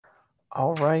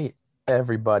All right,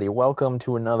 everybody. Welcome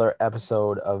to another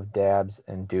episode of Dabs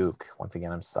and Duke. Once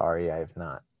again, I'm sorry I have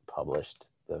not published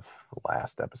the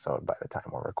last episode by the time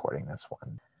we're recording this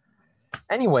one.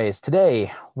 Anyways, today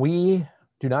we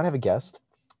do not have a guest.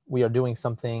 We are doing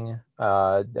something,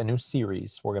 a new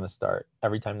series we're going to start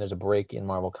every time there's a break in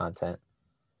Marvel content.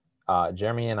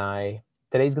 Jeremy and I,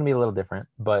 today's going to be a little different,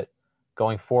 but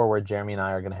going forward, Jeremy and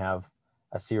I are going to have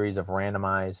a series of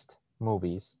randomized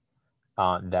movies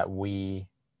that we're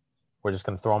just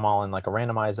going to throw them all in like a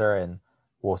randomizer and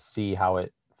we'll see how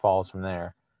it falls from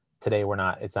there. Today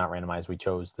it's not randomized. We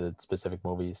chose the specific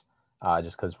movies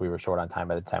just because we were short on time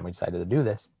by the time we decided to do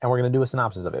this. And we're going to do a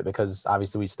synopsis of it because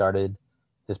obviously we started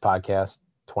this podcast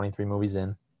 23 movies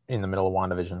in the middle of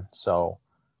WandaVision. So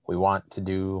we want to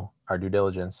do our due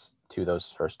diligence to those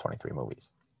first 23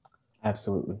 movies.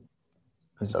 Absolutely.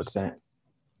 100%.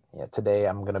 So, today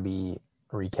I'm going to be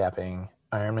recapping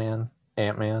Iron Man,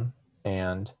 Ant-Man,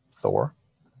 and Thor.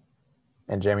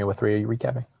 And Jeremy, what three are you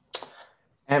recapping?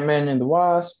 Ant-Man and the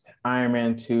Wasp, Iron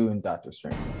Man 2, and Doctor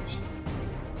Strange.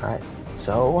 All right,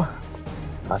 so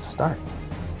let's start.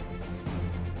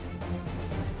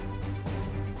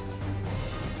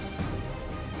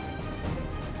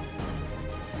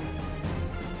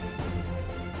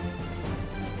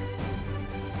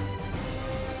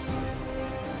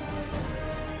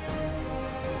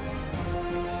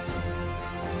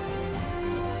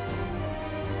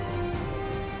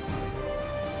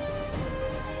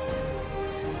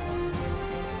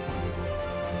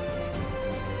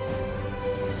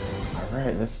 All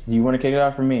right, do you want to kick it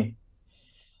off for me?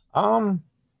 I'll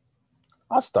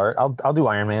start. I'll do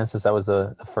Iron Man since that was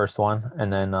the first one,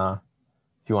 and then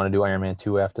if you want to do Iron Man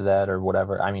 2 after that or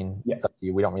whatever, I mean, Yeah. It's up to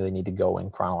you. We don't really need to go in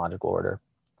chronological order.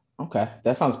 Okay,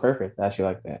 that sounds perfect. I actually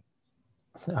like that.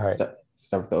 All right.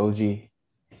 Start with the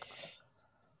OG.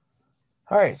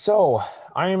 All right, so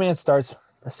Iron Man starts.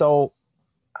 So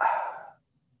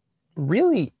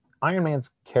really, Iron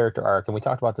Man's character arc, and we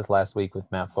talked about this last week with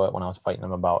Matt Foote when I was fighting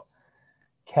him about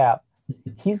Cap.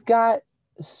 He's got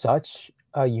such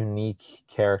a unique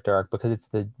character arc because it's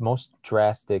the most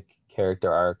drastic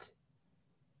character arc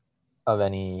of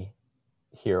any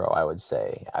hero, I would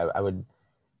say. I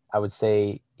would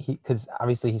say because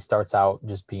obviously he starts out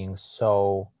just being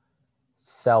so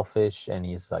selfish and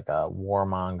he's like a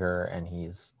warmonger and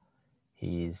he's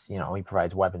he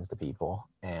provides weapons to people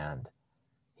and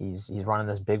he's running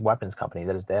this big weapons company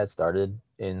that his dad started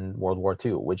in World War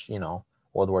II, which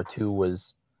World War II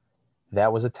was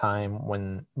a time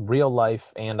when real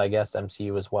life and I guess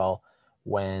MCU as well,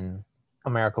 when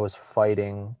America was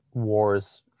fighting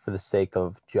wars for the sake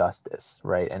of justice,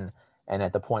 right? And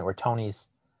at the point where Tony's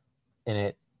in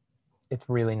it, it's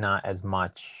really not as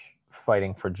much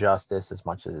fighting for justice as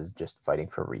much as just fighting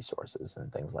for resources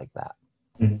and things like that.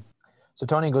 Mm-hmm. So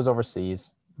Tony goes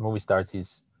overseas. Movie starts.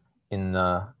 He's in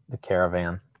the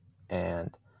caravan,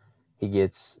 and he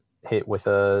gets hit with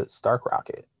a Stark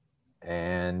rocket,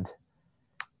 and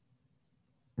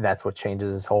that's what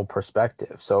changes his whole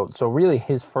perspective. So really,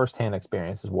 his firsthand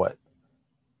experience is what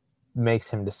makes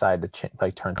him decide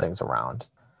to turn things around.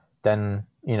 Then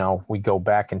we go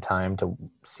back in time to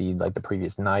see like the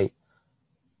previous night.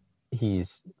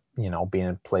 He's being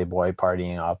a playboy,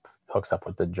 partying up, hooks up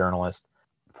with the journalist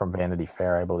from Vanity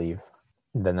Fair, I believe.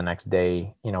 Then the next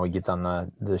day, he gets on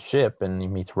the ship and he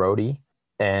meets Rhodey,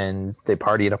 and they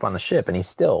party it up on the ship, and he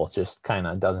still just kind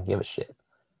of doesn't give a shit.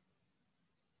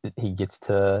 He gets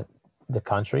to the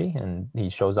country and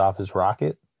he shows off his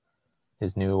rocket,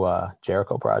 his new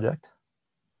Jericho project.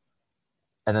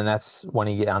 And then that's when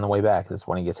he on the way back, that's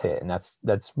when he gets hit. And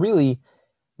that's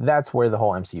where the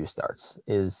whole MCU starts,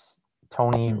 is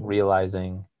Tony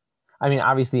realizing, I mean,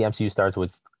 obviously MCU starts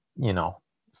with,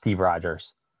 Steve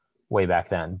Rogers way back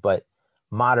then, but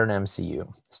modern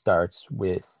MCU starts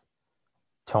with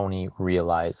Tony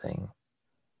realizing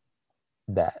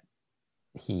that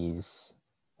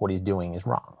what he's doing is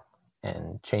wrong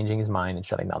and changing his mind and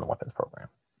shutting down the weapons program.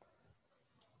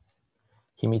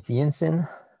 He meets Yinsen,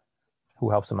 who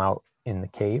helps him out in the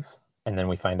cave. And then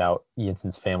we find out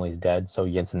Yinsen's family's dead. So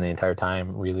Yinsen the entire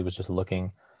time really was just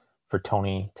looking for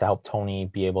Tony to help Tony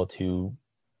be able to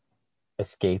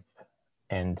escape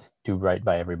and do right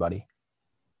by everybody.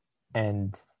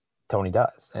 And Tony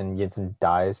does. And Yinsen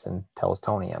dies and tells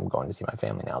Tony, I'm going to see my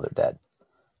family now. They're dead.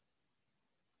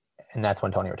 And that's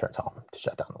when Tony returns home to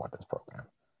shut down the weapons program.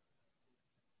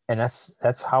 And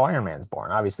that's how Iron Man's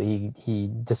born. Obviously, he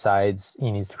decides he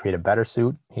needs to create a better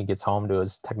suit. He gets home to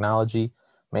his technology,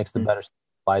 makes the better suit,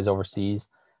 flies overseas,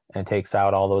 and takes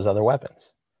out all those other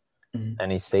weapons. Mm-hmm. And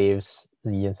he saves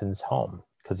Yinsen's home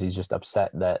because he's just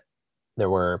upset that there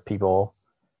were people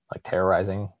like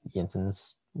terrorizing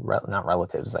Yinsen's not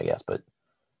relatives, I guess, but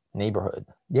neighborhood.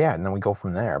 Yeah, and then we go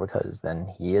from there because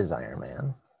then he is Iron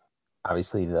Man.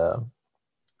 Obviously, the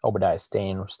Obadiah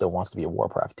Stane still wants to be a war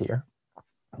profiteer,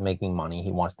 making money.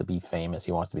 He wants to be famous.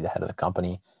 He wants to be the head of the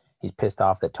company. He's pissed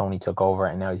off that Tony took over,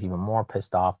 and now he's even more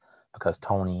pissed off because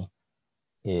Tony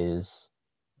is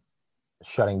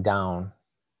shutting down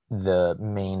the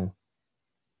main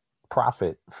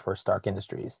profit for Stark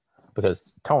Industries.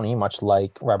 Because Tony, much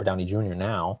like Robert Downey Jr.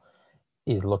 now,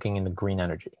 is looking into green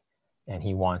energy, and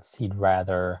he'd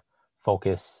rather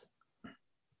focus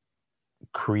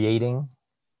creating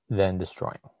than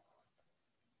destroying.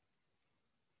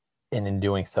 And in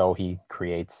doing so, he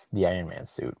creates the Iron Man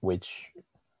suit, which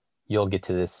you'll get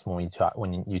to this when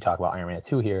you talk about Iron Man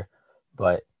 2 here,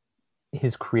 but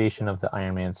his creation of the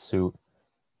Iron Man suit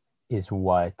is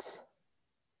what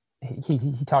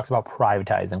he talks about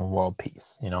privatizing world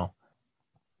peace.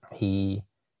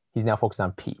 He's now focused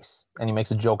on peace, and he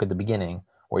makes a joke at the beginning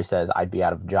where he says, "I'd be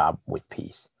out of a job with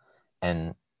peace,"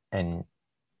 and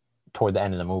toward the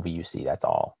end of the movie, you see that's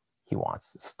all he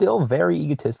wants. Still very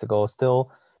egotistical.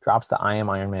 Still drops the "I am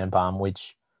Iron Man" bomb,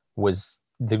 which was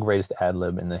the greatest ad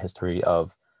lib in the history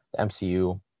of the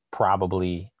MCU,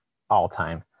 probably all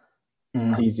time.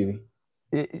 Easily.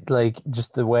 Like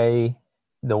just the way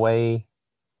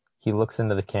he looks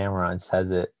into the camera and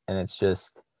says it, and it's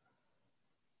just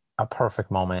a perfect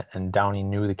moment. And Downey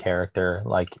knew the character,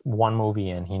 like one movie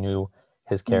in, he knew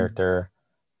his character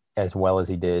as well as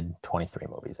he did 23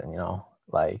 movies, and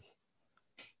like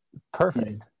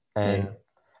perfect. And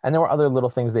there were other little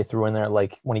things they threw in there,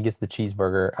 like when he gets the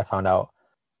cheeseburger, I found out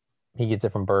he gets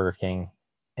it from Burger King,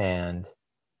 and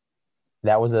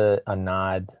that was a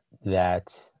nod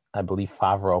that I believe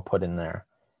Favreau put in there,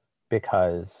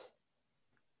 because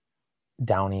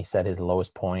Downey said his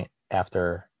lowest point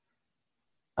after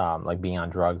like being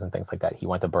on drugs and things like that, he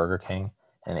went to Burger King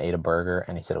and ate a burger,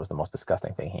 and he said it was the most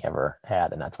disgusting thing he ever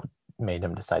had, and that's what made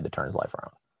him decide to turn his life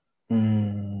around.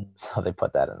 So they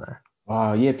put that in there.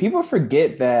 Wow, yeah, people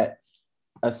forget that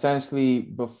essentially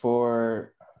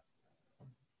before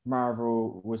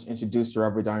Marvel was introduced to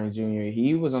Robert Downey Jr.,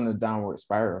 he was on a downward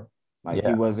spiral. Like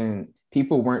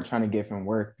people weren't trying to give him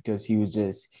work because he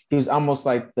was almost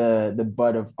like the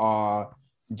butt of all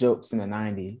jokes in the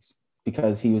 90s,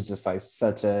 because he was just like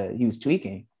he was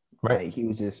tweaking. Right. Like he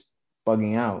was just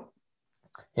bugging out.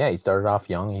 Yeah, he started off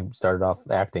young. He started off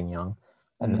acting young.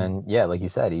 And then, like you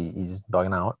said, he's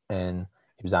bugging out, and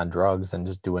he was on drugs and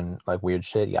just doing like weird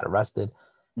shit. He got arrested.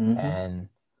 And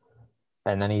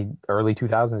then early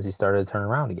 2000s, he started to turn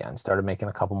around again. Started making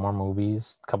a couple more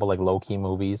movies, a couple like low-key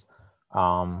movies.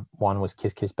 One was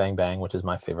Kiss Kiss Bang Bang, which is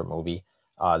my favorite movie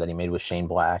that he made with Shane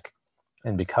Black.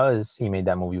 And because he made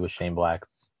that movie with Shane Black,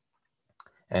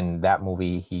 and that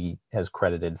movie he has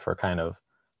credited for kind of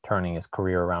turning his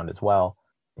career around as well,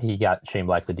 he got Shane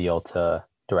Black the deal to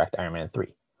direct Iron Man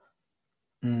 3.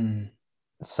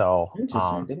 So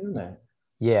interesting. Didn't know that.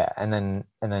 Yeah, and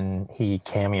then he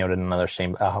cameoed in another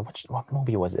Shane. What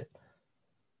movie was it?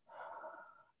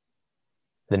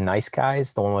 The Nice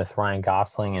Guys, the one with Ryan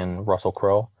Gosling and Russell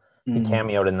Crowe. He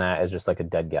cameoed in that as just like a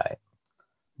dead guy.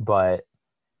 But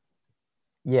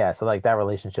yeah, so like that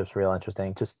relationship's real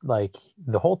interesting. Just like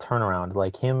the whole turnaround,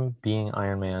 like him being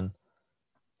Iron Man.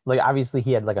 Like obviously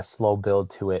he had like a slow build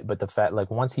to it, but the fact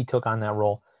like once he took on that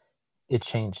role, it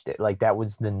changed it. Like that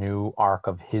was the new arc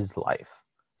of his life.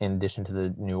 In addition to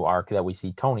the new arc that we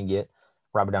see Tony get,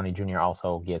 Robert Downey Jr.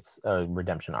 also gets a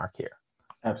redemption arc here.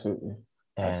 Absolutely.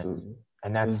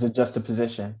 And that's a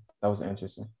juxtaposition. That was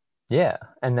interesting. Yeah,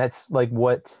 and that's like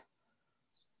what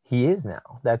he is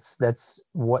now. That's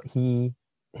what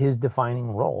his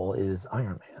defining role is,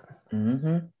 Iron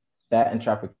Man. That and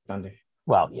Tropic Thunder.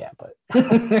 Well, yeah, but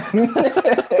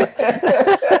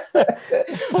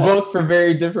both for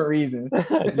very different reasons.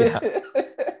 Yeah.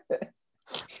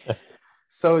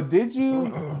 So did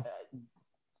you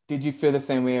feel the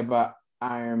same way about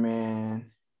Iron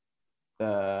Man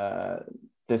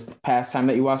this past time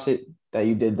that you watched it, that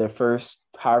you did the first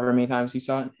however many times you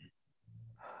saw it?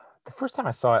 The first time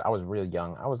I saw it, I was really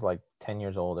young. I was like 10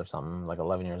 years old or something, like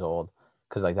 11 years old,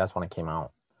 because like that's when it came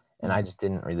out. And I just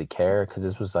didn't really care, because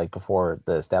this was like before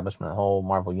the establishment of the whole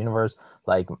Marvel universe.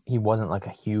 Like he wasn't like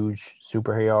a huge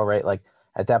superhero, right? Like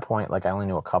at that point, like I only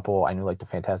knew a couple. I knew like the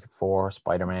Fantastic Four,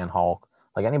 Spider-Man, Hulk,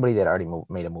 like anybody that already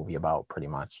made a movie about pretty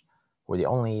much were the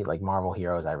only like Marvel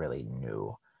heroes I really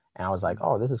knew. And I was like,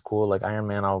 oh, this is cool. Like Iron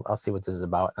Man, I'll see what this is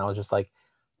about. And I was just like,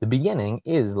 the beginning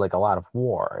is like a lot of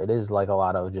war. It is like a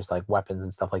lot of just like weapons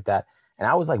and stuff like that. And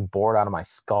I was like bored out of my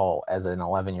skull as an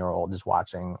 11-year-old just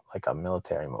watching like a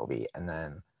military movie. And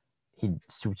then he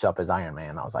suits up as Iron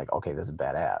Man. I was like, okay, this is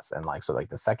badass. And like, so like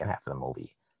the second half of the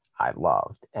movie I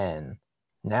loved. And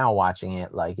now watching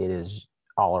it, like it is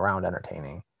all around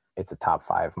entertaining. It's a top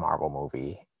 5 Marvel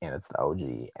movie and it's the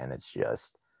OG and it's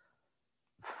just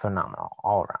phenomenal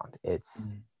all around.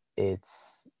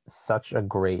 It's such a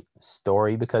great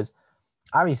story because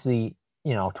obviously,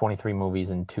 23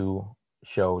 movies and 2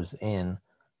 shows in,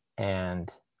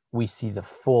 and we see the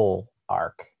full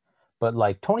arc. But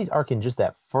like Tony's arc in just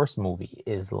that first movie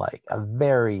is like a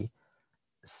very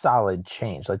solid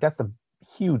change. Like that's a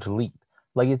huge leap.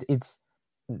 Like it's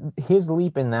his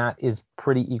leap in that is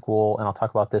pretty equal, and I'll talk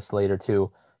about this later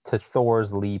too, to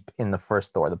Thor's leap in the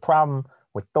first Thor. The problem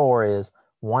with Thor is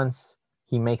once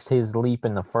he makes his leap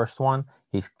in the first one,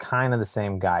 he's kind of the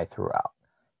same guy throughout.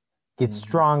 Gets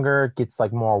stronger, gets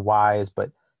like more wise,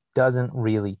 but doesn't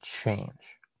really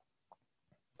change.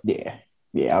 Yeah,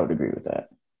 I would agree with that.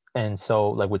 And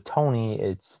so like with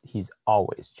Tony, he's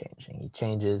always changing. He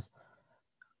changes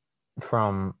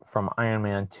from Iron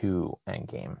Man to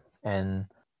Endgame. And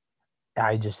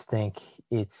I just think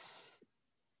it's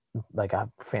like a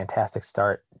fantastic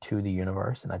start to the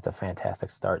universe, and it's a fantastic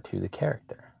start to the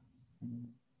character.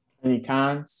 Any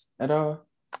cons at all?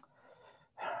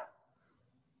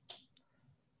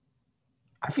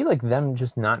 I feel like them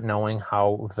just not knowing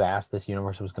how vast this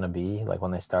universe was going to be, like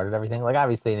when they started everything. Like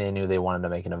obviously they knew they wanted to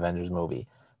make an Avengers movie,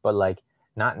 but like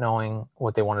not knowing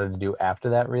what they wanted to do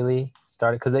after that really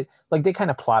started, because they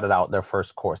kind of plotted out their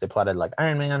first course. They plotted like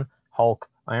Iron Man, Hulk,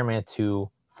 Iron Man 2,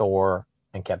 Thor,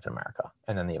 and Captain America,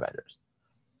 and then the Avengers.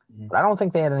 But I don't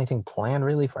think they had anything planned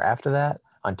really for after that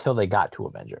until they got to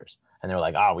Avengers, and they were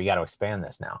like, "Oh, we got to expand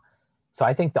this now." So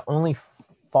I think the only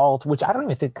fault, which I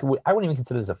wouldn't even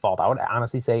consider this a fault. I would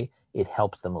honestly say it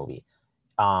helps the movie.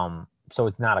 So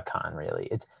it's not a con really.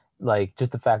 It's like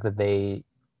just the fact that they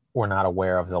were not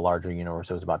aware of the larger universe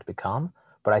it was about to become.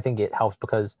 But I think it helps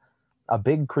because a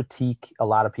big critique a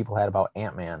lot of people had about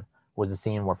Ant-Man was the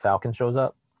scene where Falcon shows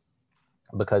up,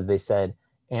 because they said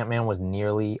Ant-Man was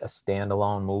nearly a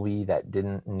standalone movie that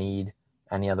didn't need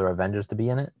any other Avengers to be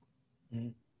in it.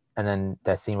 And then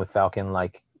that scene with Falcon,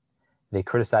 like they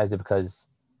criticized it because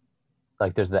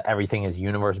like there's the everything is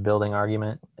universe building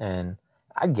argument, and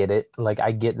I get it. Like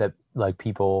I get that like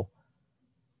people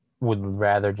would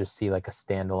rather just see like a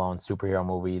standalone superhero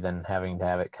movie than having to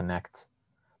have it connect.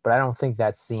 But I don't think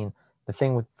that scene, the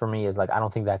thing for me is like I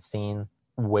don't think that scene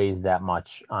weighs that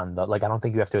much on the, like I don't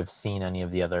think you have to have seen any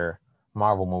of the other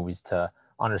Marvel movies to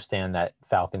understand that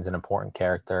Falcon's an important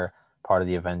character, part of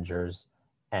the Avengers,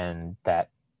 and that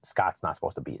Scott's not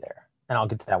supposed to be there. And I'll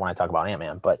get to that when I talk about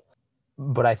Ant-Man, but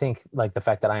I think like the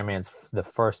fact that Iron Man's the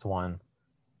first one,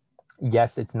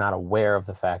 yes, it's not aware of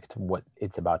the fact what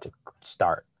it's about to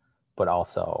start, but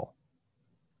also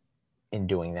in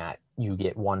doing that, you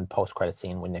get one post-credit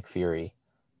scene with Nick Fury,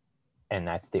 and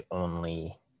that's the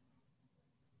only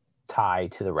tie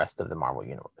to the rest of the Marvel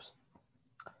universe.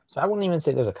 So I wouldn't even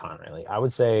say there's a con really. I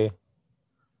would say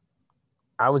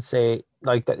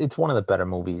like that it's one of the better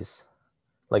movies.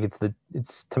 Like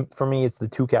for me, it's the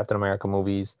 2 Captain America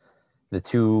movies, the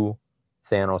 2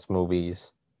 Thanos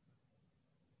movies,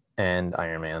 and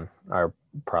Iron Man are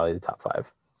probably the top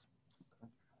 5.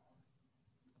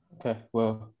 Okay,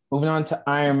 well, moving on to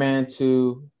Iron Man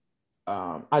 2,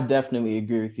 I definitely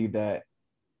agree with you that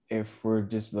if we're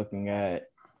just looking at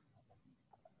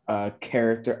a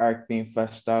character arc being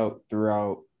fleshed out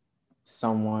throughout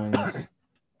someone's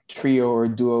trio or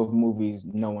duo of movies,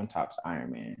 no one tops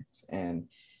Iron Man. And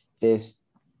this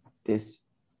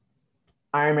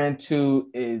Iron Man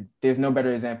 2 there's no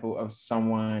better example of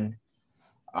someone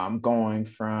going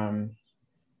from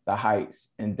the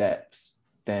heights and depths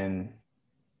than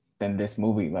this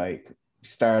movie. Like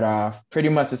start off pretty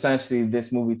much essentially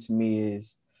this movie to me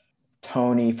is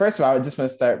Tony. First of all, I just want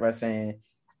to start by saying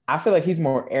I feel like he's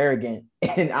more arrogant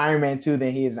in Iron Man 2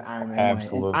 than he is in Iron Man 1.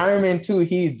 Absolutely. In Iron Man 2,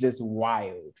 he's just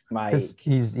wild. Like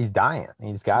he's dying.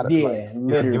 He's got it. Yeah, like, literally.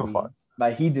 He doesn't give a fuck.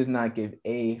 Like he does not give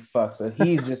a fuck. So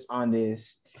he's just on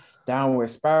this downward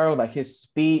spiral. Like his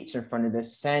speech in front of the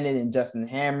Senate and Justin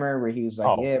Hammer, where he was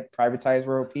like, "Yeah, privatize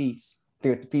world peace."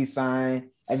 Through the peace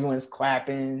sign, everyone's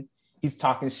clapping. He's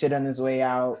talking shit on his way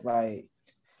out. Like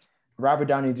Robert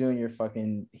Downey Jr.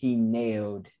 he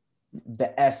nailed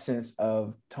the essence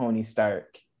of Tony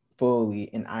Stark fully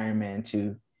in Iron Man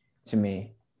 2 to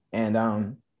me.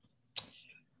 And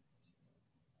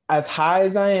as high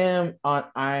as I am on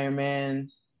Iron Man,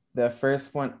 the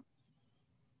first one,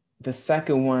 the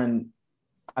second one,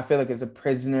 I feel like it's a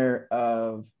prisoner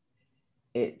of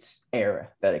its era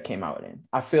that it came out in.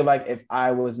 I feel like if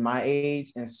I was my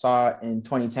age and saw it in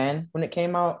 2010 when it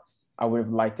came out, I would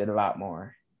have liked it a lot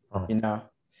more. you know.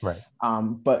 Right.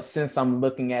 But since I'm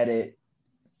looking at it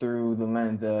through the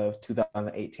lens of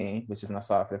 2018, which is when I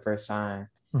saw it for the first time,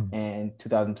 and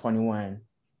 2021,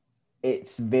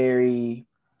 it's very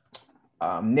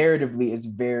narratively, it's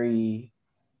very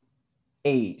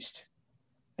aged,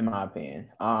 in my opinion.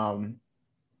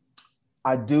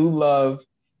 I do love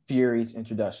Fury's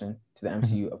introduction to the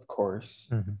MCU, of course.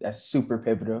 That's super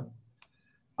pivotal.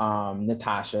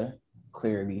 Natasha,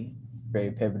 clearly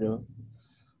very pivotal.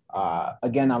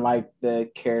 Again, I like the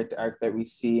character arc that we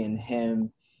see in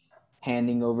him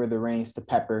handing over the reins to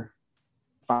Pepper,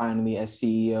 finally as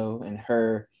CEO, and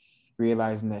her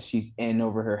realizing that she's in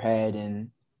over her head and,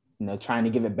 you know, trying to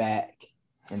give it back.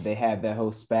 And they have that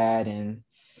whole spat, and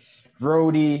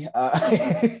Rhodey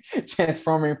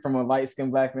transforming from a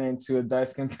light-skinned black man to a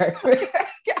dark-skinned black man.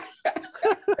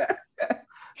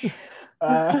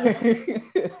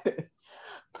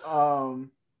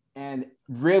 And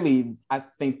really, I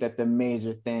think that the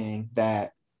major thing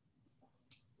that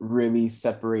really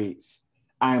separates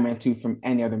Iron Man 2 from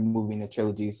any other movie in the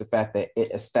trilogy is the fact that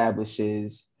it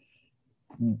establishes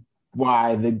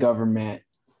why the government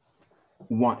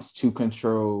wants to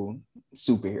control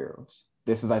superheroes.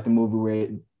 This is like the movie where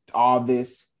all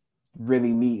this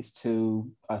really leads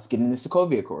to us getting the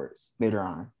Sokovia Accords later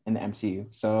on in the MCU.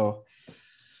 So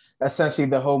essentially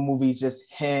the whole movie is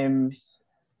just him.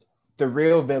 The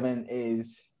real villain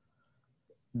is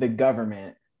the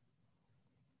government,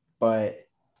 but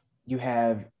you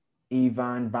have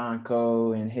Ivan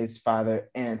Vanko and his father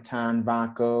Anton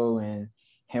Vanko, and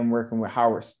him working with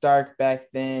Howard Stark back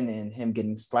then, and him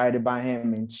getting slighted by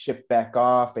him and shipped back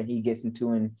off, and he gets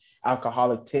into an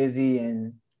alcoholic tizzy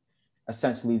and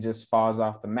essentially just falls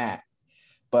off the map.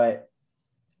 But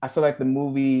I feel like the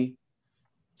movie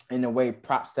in a way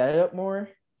props that up more,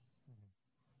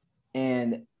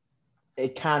 and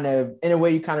it kind of, in a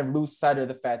way, you kind of lose sight of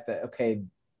the fact that, okay,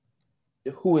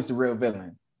 who is the real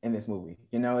villain in this movie?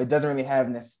 You know, it doesn't really have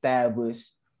an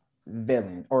established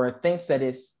villain, or it thinks that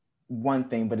it's one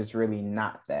thing, but it's really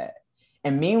not that.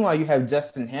 And meanwhile, you have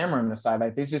Justin Hammer on the side.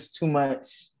 Like, there's just too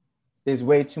much, there's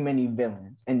way too many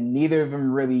villains, and neither of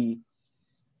them really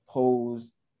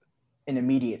pose an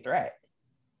immediate threat.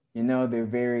 You know,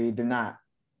 they're not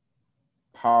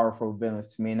powerful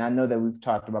villains to me. And I know that we've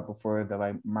talked about before that,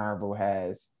 like, Marvel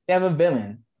they have a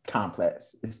villain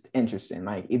complex. It's interesting.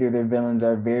 Like, either their villains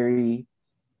are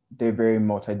they're very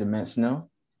multidimensional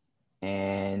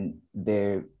and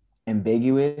they're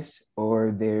ambiguous,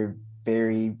 or they're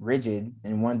very rigid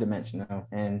and one-dimensional.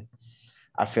 And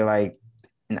I feel like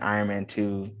in Iron Man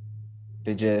 2,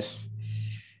 they're just,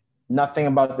 nothing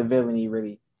about the villainy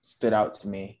really stood out to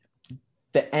me.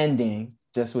 The ending,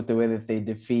 just with the way that they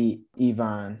defeat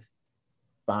Ivan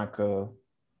Vanko,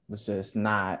 was just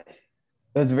not,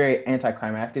 it was very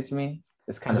anticlimactic to me.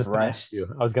 It's kind of rushed.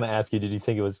 I was going to ask you, did you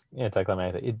think it was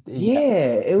anticlimactic?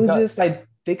 It was just like,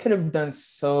 they could have done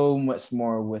so much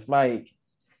more with, like,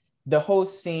 the whole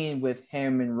scene with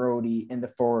him and Rhodey in the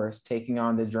forest taking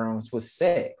on the drones was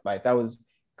sick. Like, that was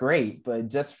great. But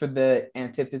just for the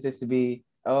antithesis to be,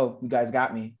 oh, you guys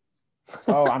got me.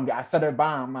 Oh, I set a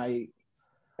bomb. Like,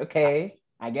 okay,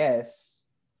 I guess.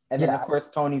 And then, of course,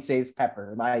 Tony saves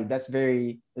Pepper. Like, it's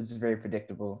very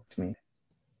predictable to me.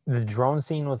 The drone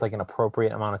scene was like an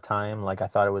appropriate amount of time. Like, I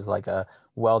thought it was like a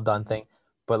well done thing,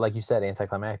 but like you said,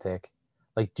 anticlimactic.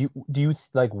 Like, do you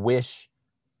like wish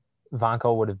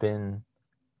Vanko would have been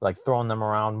like throwing them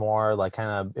around more? Like, kind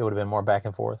of, it would have been more back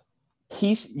and forth.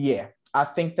 I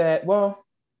think that, well,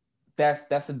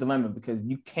 that's a dilemma, because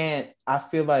you can't, I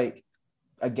feel like,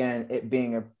 again, it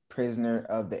being a prisoner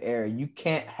of the era, you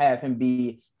can't have him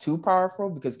be too powerful,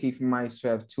 because keep in mind you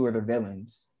have two other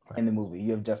villains in the movie.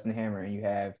 You have Justin Hammer, and you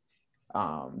have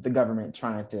the government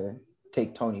trying to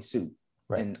take Tony's suit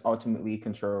and ultimately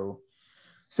control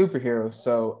superheroes.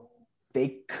 So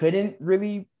they couldn't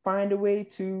really find a way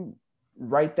to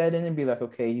write that in and be like,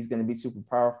 okay, he's going to be super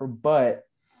powerful. But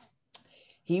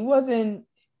he wasn't,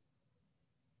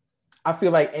 I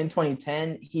feel like in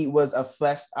 2010, he was a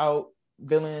fleshed out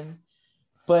villain.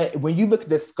 But when you look at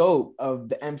the scope of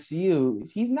the MCU,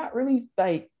 he's not really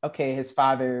like, okay, his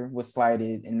father was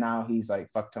slighted and now he's like,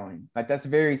 fuck Tony. Like, that's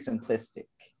very simplistic.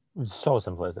 So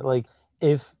simplistic. Like,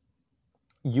 if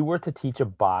you were to teach a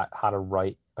bot how to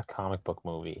write a comic book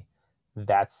movie,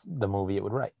 that's the movie it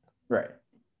would write. Right.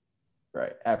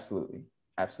 Absolutely.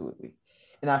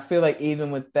 And I feel like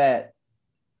even with that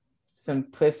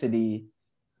simplicity,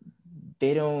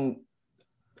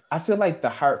 I feel like the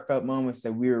heartfelt moments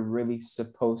that we were really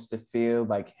supposed to feel,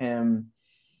 like him,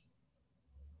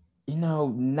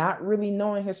 not really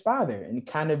knowing his father and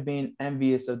kind of being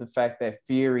envious of the fact that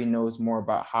Fury knows more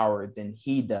about Howard than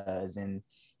he does. And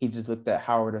he just looked at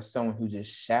Howard as someone who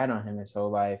just shat on him his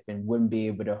whole life and wouldn't be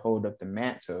able to hold up the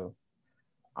mantle.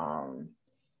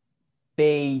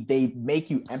 They make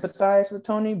you empathize with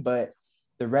Tony, but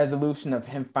the resolution of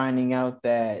him finding out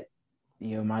that,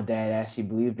 my dad actually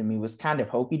believed in me was kind of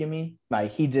hokey to me.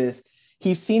 Like he's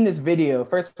seen this video.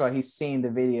 First of all, he's seen the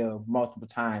video multiple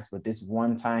times, but this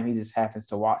one time he just happens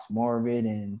to watch more of it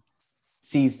and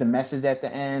sees the message at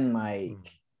the end. Like,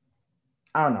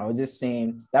 I don't know, it just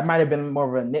seemed that might have been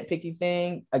more of a nitpicky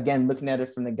thing. Again, looking at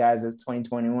it from the guise of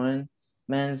 2021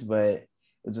 lens, but it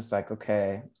was just like,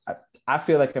 okay, I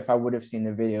feel like if I would have seen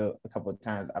the video a couple of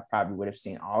times, I probably would have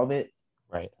seen all of it.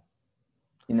 Right.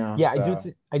 Yeah,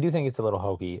 so. I do think it's a little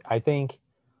hokey. I think,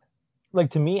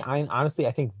 like, to me, I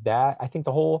think the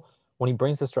whole, when he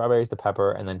brings the strawberries to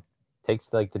Pepper and then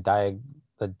takes like the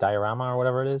diorama or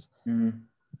whatever it is,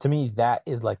 to me, that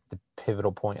is like the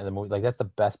pivotal point of the movie. Like, that's the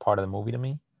best part of the movie to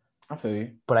me. I feel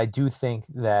you. But I do think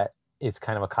that it's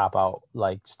kind of a cop out,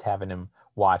 like just having him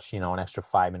watch, an extra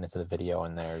 5 minutes of the video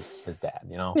and there's his dad,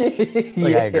 Like,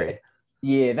 yeah. I agree.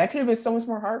 Yeah, that could have been so much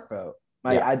more heartfelt.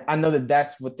 Like, I know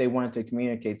that's what they wanted to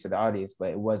communicate to the audience,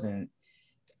 but it wasn't.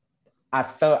 I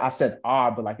said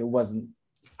but like it wasn't.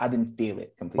 I didn't feel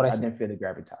it completely. I didn't feel the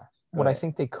gravitas. What I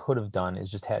think they could have done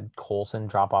is just had Coulson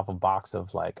drop off a box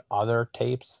of like other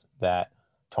tapes that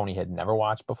Tony had never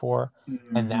watched before,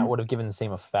 and that would have given the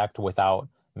same effect without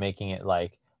making it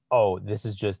like, oh, this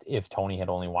is just if Tony had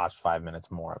only watched 5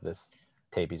 minutes more of this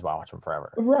tape, he's watching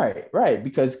forever. Right.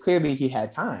 Because clearly he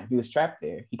had time. He was trapped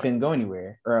there. He couldn't go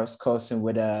anywhere, or else Coulson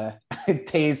would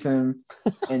tase him,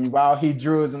 and while he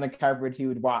drews on the carpet, he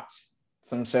would watch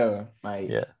some show.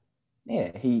 Like,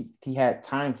 he had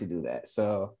time to do that.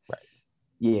 So,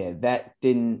 that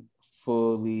didn't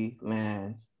fully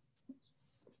land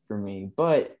for me.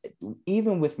 But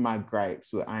even with my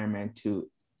gripes with Iron Man 2,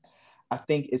 I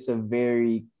think it's a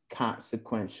very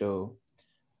consequential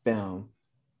film.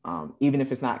 Even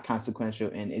if it's not consequential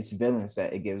in its villains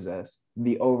that it gives us,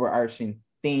 the overarching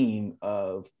theme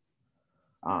of,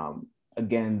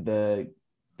 again, the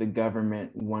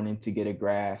government wanting to get a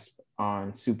grasp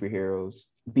on superheroes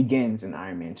begins in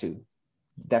Iron Man 2.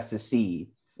 That's the seed.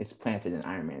 It's planted in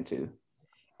Iron Man 2.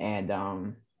 And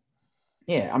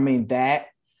I mean that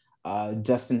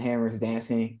Justin Hammer's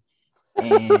dancing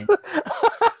and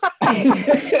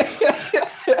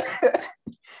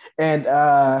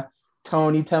and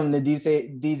Tony telling the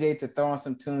DJ to throw on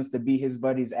some tunes to beat his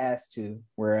buddy's ass to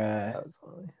were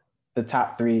the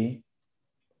top 3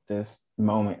 just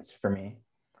moments for me.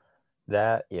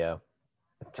 That,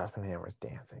 Justin Hammer's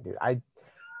dancing, dude. I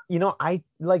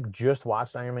like just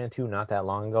watched Iron Man 2 not that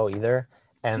long ago either,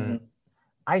 and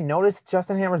I noticed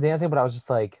Justin Hammer's dancing, but I was just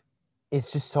like,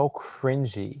 it's just so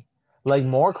cringy, like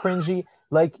more cringy,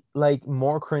 like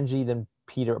more cringy than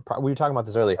Peter. We were talking about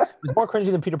this earlier. It's more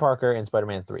cringy than Peter Parker in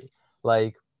Spider-Man 3,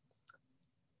 like,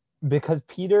 because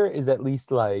Peter is at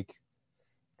least like,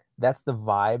 that's the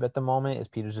vibe at the moment, is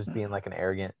Peter's just being like an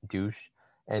arrogant douche,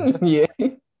 and Justin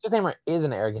Hammer is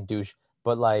an arrogant douche,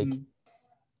 but like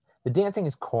the dancing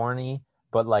is corny,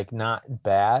 but like not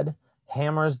bad.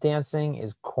 Hammer's dancing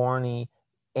is corny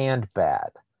and bad.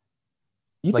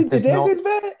 You think the dancing's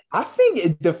bad? I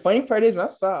think the funny part is when I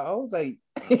saw it, I was like,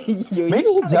 yo, maybe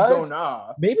he does.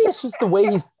 Maybe it's just the way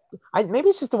he's. Maybe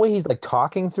it's just the way he's like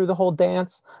talking through the whole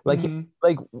dance. Like,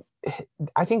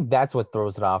 I think that's what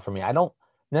throws it off for me. I don't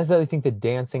necessarily think the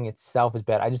dancing itself is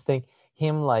bad. I just think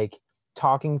him like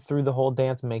talking through the whole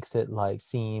dance makes it like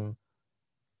seem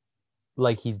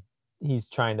like he's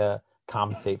trying to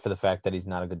compensate for the fact that he's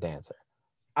not a good dancer.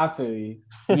 I feel you.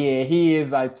 Yeah, he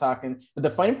is like talking. But the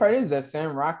funny part is that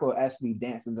Sam Rockwell actually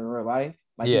dances in real life.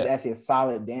 Like, he's actually a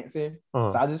solid dancer.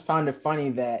 So I just found it funny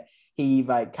that he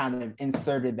like kind of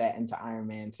inserted that into Iron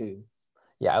Man 2.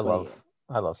 Yeah, I love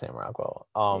Sam Rockwell.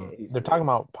 They're talking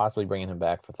about possibly bringing him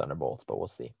back for Thunderbolts, but we'll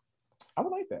see. I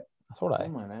would like that. That's what I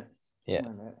don't mind that.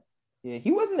 Yeah,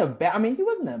 he wasn't a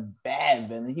bad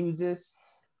villain. He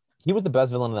was the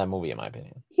best villain in that movie, in my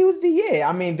opinion. He was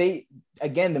I mean,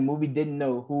 the movie didn't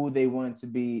know who they wanted to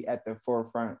be at the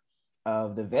forefront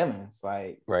of the villains.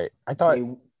 Like, right. I thought.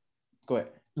 Go ahead.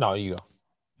 No, you go.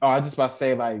 Oh, I was just about to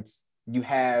say, like, you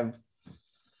have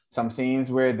some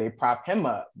scenes where they prop him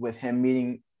up with him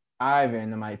meeting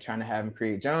Ivan and like trying to have him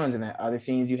create Jones, and then other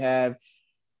scenes you have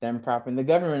them propping the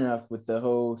government up with the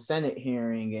whole Senate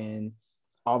hearing and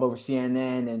all over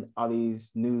CNN and all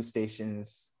these news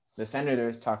stations. The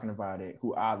senator's talking about it,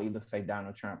 who oddly looks like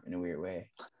Donald Trump in a weird way.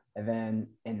 And then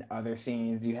in other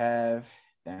scenes, you have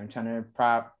them trying to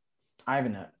prop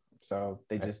Ivan up So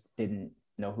they just didn't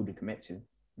know who to commit to, in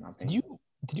my Did opinion.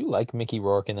 you like Mickey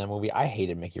Rourke in that movie? I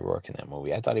hated Mickey Rourke in that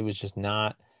movie. I thought he was just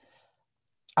not.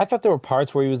 I thought there were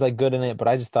parts where he was like good in it, but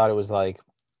I just thought it was like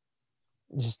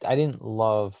just I didn't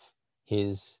love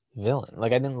his villain.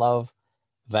 Like I didn't love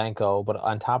Vanko, but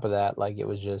on top of that, like it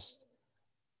was just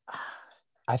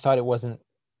I thought it wasn't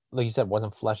like you said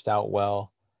wasn't fleshed out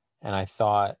well, and I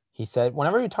thought he said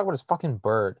whenever he would talk about his fucking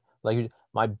bird, like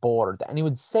my board, and he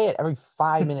would say it every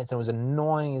 5 minutes, and it was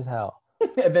annoying as hell.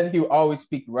 And then he would always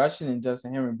speak Russian, and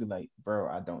Justin Hammer would be like, "Bro,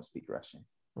 I don't speak Russian.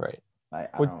 Right. Like,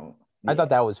 I Which don't." I thought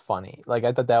Yeah. that was funny. Like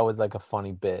I thought that was like a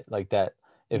funny bit. Like that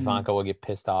Mhm. Ivanka would get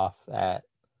pissed off at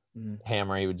Mhm.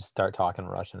 Hammer, he would just start talking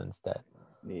Russian instead.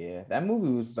 Yeah, that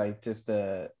movie was like just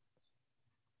a.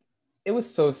 It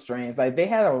was so strange. Like they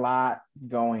had a lot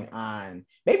going on.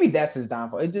 Maybe that's his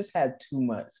downfall. It just had too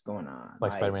much going on.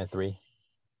 Like Like, Spider-Man 3.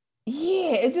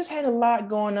 yeah, it just had a lot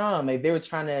going on. Like they were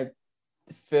trying to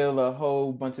fill a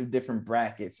whole bunch of different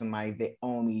brackets, and like they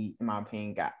only, in my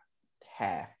opinion, got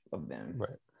half of them Right.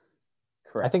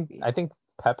 I think correctly. I think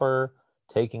Pepper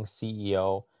taking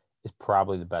CEO is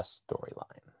probably the best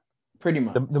storyline. Pretty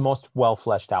The much. most well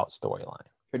fleshed out storyline.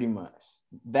 Pretty much.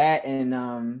 That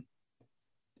and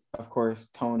of course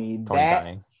Tony. Tony That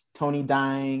dying. Tony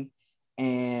dying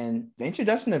and the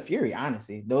introduction of Fury,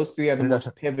 honestly. Those three are the Introduction.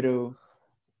 most pivotal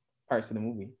parts of the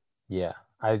movie. Yeah.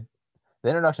 The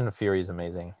introduction of Fury is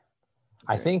amazing.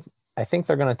 I Okay. think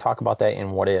they're gonna talk about that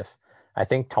in What If. I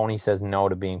think Tony says no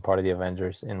to being part of the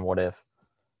Avengers in What If.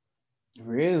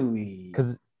 Really?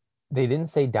 Because they didn't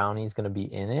say Downey's gonna be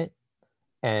in it.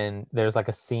 And there's like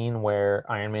a scene where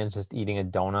Iron Man's just eating a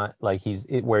donut, like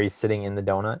where he's sitting in the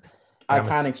donut. And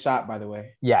Iconic shot, by the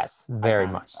way. yes, very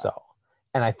Iconic much shot. so.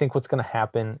 And I think what's gonna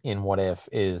happen in What If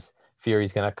is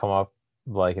Fury's gonna come up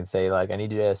like and say like I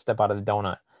need you to step out of the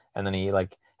donut, and then he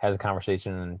like has a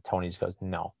conversation, and Tony just goes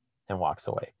no and walks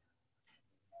away.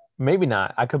 Maybe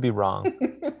not. I could be wrong,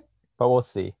 but we'll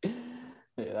see.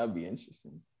 Yeah, that'd be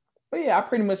interesting. But yeah, I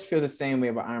pretty much feel the same way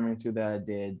about Iron Man 2 that I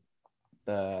did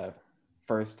the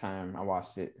first time I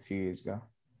watched it a few years ago.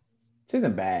 It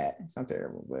isn't bad. It's not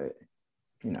terrible, but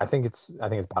you know. I think it's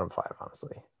bottom five,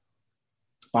 honestly.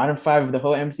 Bottom five of the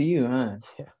whole MCU, huh?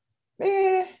 Yeah.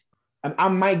 Yeah. I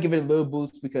might give it a little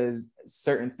boost because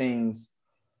certain things,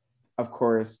 of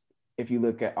course, if you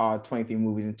look at all 23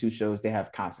 movies and two shows, they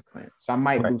have consequence. So I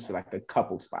might Right. boost it like a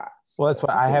couple spots. Well, that's But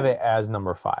why I have it as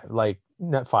number five, like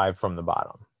not five from the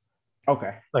bottom.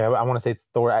 okay. Like I want to say it's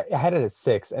Thor. I had it at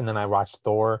 6, and then I watched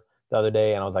Thor the other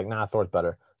day, and I was like, nah, Thor's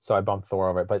better. So I bumped Thor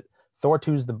over it. But Thor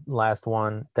 2 is the last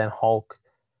one. Then Hulk.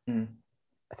 Mm.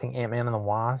 I think Ant-Man and the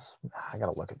Wasp. I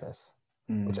gotta look at this.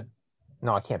 Which Mm.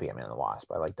 no, it can't be Ant-Man and the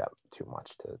Wasp. I like that too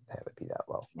much to have it be that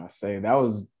low. I say that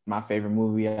was my favorite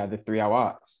movie out of the three I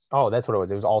watched. Oh, that's what it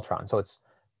was. It was Ultron. So it's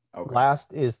Okay.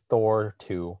 last is Thor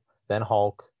 2, then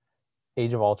Hulk,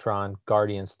 Age of Ultron,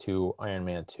 Guardians 2, Iron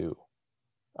Man 2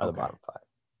 are the bottom five.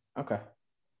 Okay.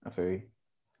 I feel you.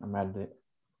 I'm mad at it.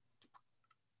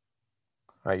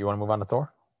 All right, you want to move on to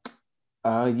Thor?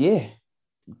 Yeah.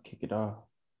 Kick it off.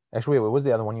 Actually, wait, what was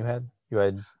the other one you had? You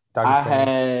had I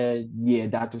Strange.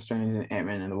 had Doctor Strange and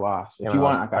Ant-Man and the Wasp. If Ant-Man you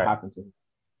and the want, Wasp. I can hop into it.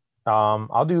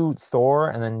 I'll do Thor,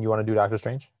 and then you want to do Doctor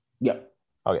Strange? Yep.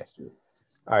 Okay.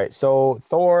 All right. So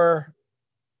Thor,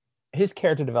 his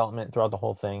character development throughout the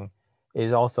whole thing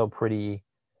is also pretty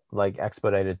like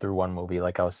expedited through one movie,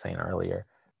 like I was saying earlier.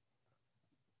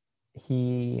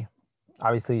 He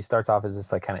obviously starts off as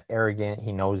this like kind of arrogant.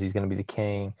 He knows he's going to be the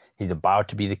king. He's about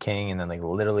to be the king, and then like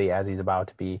literally as he's about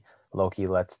to be, Loki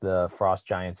lets the frost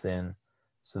giants in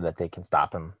so that they can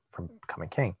stop him from becoming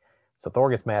king. So Thor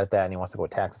gets mad at that, and he wants to go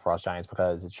attack the frost giants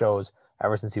because it shows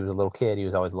ever since he was a little kid, he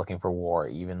was always looking for war,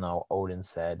 even though Odin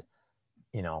said,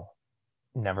 you know,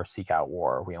 never seek out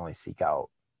war. We only seek out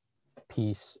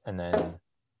peace. And then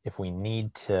if we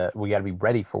need to, we got to be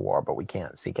ready for war, but we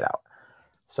can't seek it out.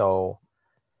 So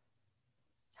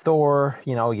Thor,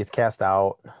 he gets cast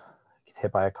out, gets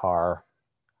hit by a car,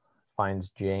 finds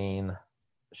Jane.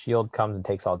 Shield comes and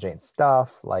takes all Jane's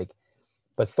stuff.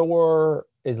 But Thor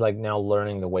is like now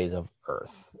learning the ways of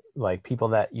Earth. Like people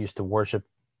that used to worship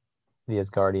the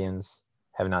Asgardians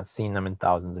have not seen them in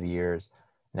thousands of years.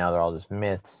 Now they're all just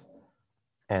myths.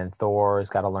 And Thor's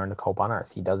got to learn to cope on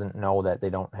Earth. He doesn't know that they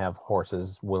don't have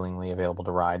horses willingly available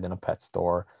to ride in a pet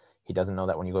store. He doesn't know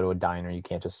that when you go to a diner, you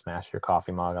can't just smash your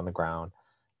coffee mug on the ground.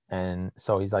 And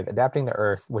so he's like adapting to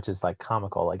Earth, which is like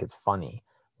comical, like it's funny.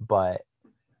 But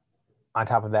on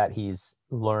top of that, he's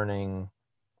learning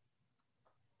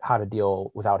how to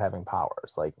deal without having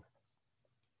powers. Like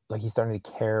he's starting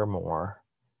to care more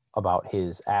about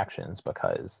his actions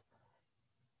because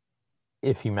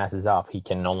if he messes up, he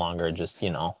can no longer just,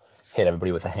 hit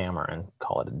everybody with a hammer and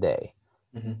call it a day.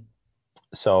 Mm-hmm.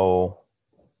 So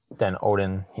then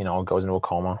Odin, goes into a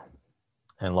coma,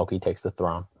 and Loki takes the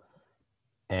throne.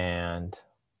 And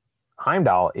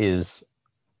Heimdall is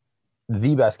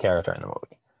the best character in the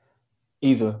movie.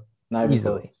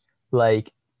 Easily.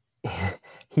 Like,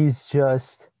 he's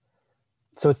just,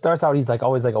 so it starts out, he's like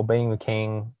always like obeying the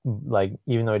king, like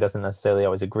even though he doesn't necessarily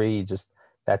always agree, just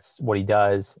that's what he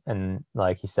does. And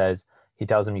like he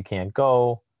tells him you can't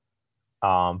go.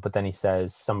 But then he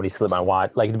says somebody slipped my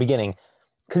watch. Like at the beginning,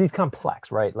 because he's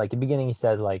complex, right? Like at the beginning, he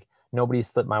says like nobody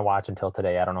slipped my watch until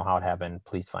today. I don't know how it happened.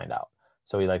 Please find out.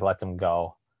 So he like lets him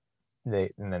go.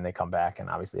 And then they come back, and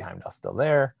obviously Heimdall's still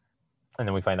there. And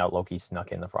then we find out Loki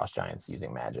snuck in the Frost Giants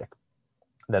using magic.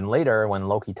 Then later, when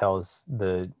Loki tells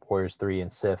the Warriors 3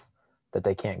 and Sif that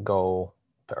they can't go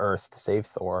to Earth to save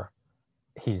Thor,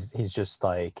 he's just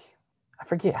like, I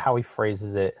forget how he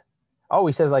phrases it. Oh,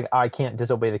 he says like, I can't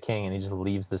disobey the king, and he just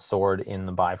leaves the sword in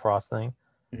the Bifrost thing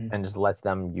and just lets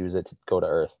them use it to go to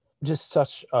Earth. Just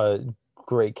such a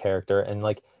great character, and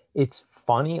like it's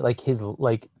funny. Like his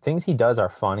like things he does are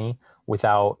funny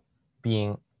without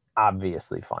being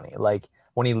obviously funny. Like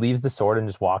when he leaves the sword and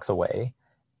just walks away,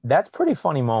 that's a pretty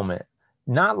funny moment.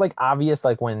 Not like obvious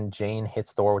like when Jane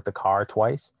hits Thor with the car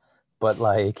twice, but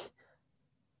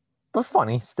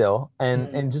funny still.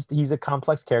 And just he's a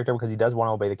complex character because he does want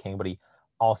to obey the king, but he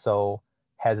also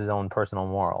has his own personal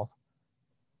morals,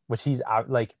 which he's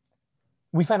like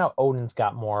we find out Odin's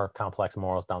got more complex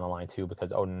morals down the line too,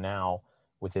 because Odin now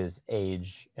with his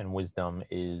age and wisdom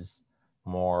is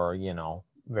more,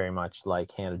 very much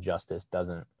like Hand of Justice,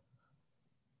 doesn't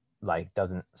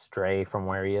stray from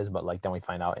where he is, but like then we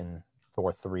find out in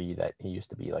Thor 3 that he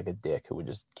used to be like a dick who would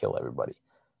just kill everybody.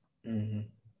 Mm-hmm.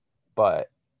 But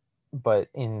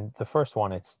in the first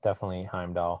one, it's definitely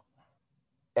Heimdall.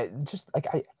 Just like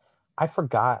I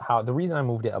forgot how the reason I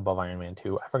moved it above Iron Man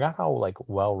 2, I forgot how like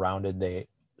well-rounded they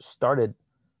started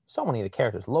so many of the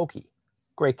characters. Loki,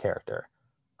 great character.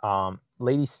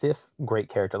 Lady Sif, great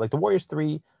character. Like the Warriors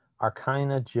 3 are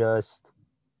kind of just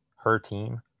her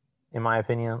team, in my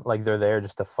opinion. Like they're there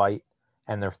just to fight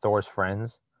and they're Thor's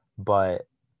friends, but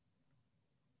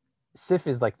Sif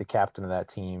is like the captain of that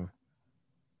team.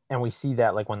 And we see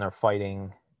that like when they're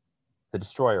fighting the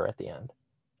Destroyer at the end,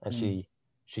 and she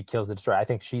kills the Destroyer. I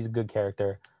think she's a good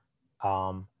character.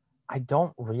 I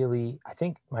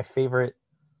think my favorite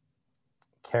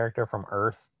character from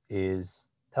Earth is,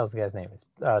 tells the guy's name. It's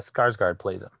Skarsgård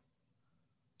plays him.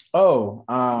 Oh,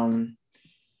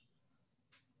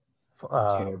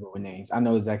 terrible with names. I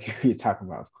know exactly who you're talking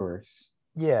about, of course.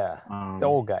 Yeah, the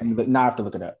old guy. Now I have to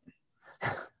look it up.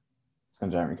 It's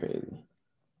gonna drive me crazy.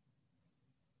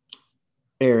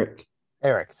 Eric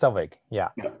Selvig. Yeah.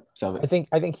 Selvig.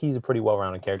 I think he's a pretty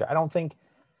well-rounded character. I don't think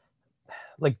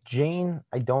like Jane.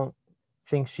 I don't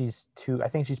think she's too. I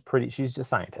think she's pretty. She's a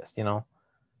scientist,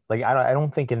 Like I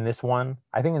don't think in this one.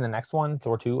 I think in the next one,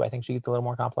 Thor 2, I think she gets a little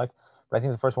more complex. But I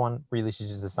think the first one, really, she's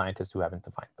just a scientist who happens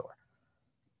to find Thor.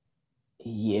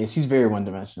 Yeah, she's very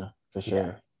one-dimensional for sure.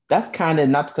 Yeah. That's kind of,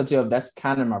 not to cut you off, that's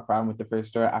kind of my problem with the first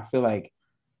story. I feel like,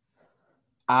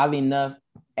 oddly enough,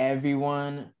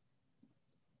 everyone,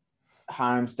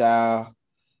 Heimdall,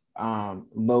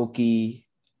 Loki,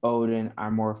 Odin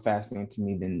are more fascinating to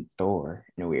me than Thor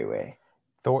in a weird way.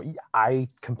 Thor, I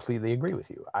completely agree with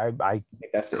you. I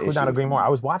that's could not agree more. I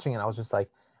was watching and I was just like,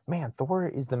 man, Thor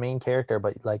is the main character,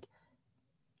 but like,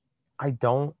 I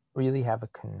don't really have a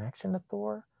connection to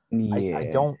Thor. Yeah. I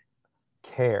don't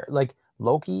care. Like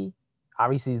Loki,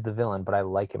 obviously he's the villain, but I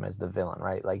like him as the villain,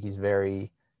 right? Like he's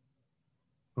very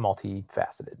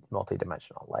multifaceted,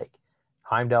 multidimensional. Like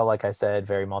Heimdall, like I said,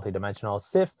 very multidimensional.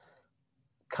 Sif,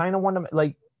 kind of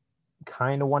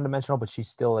one-dimensional, but she's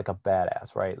still like a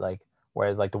badass, right? Like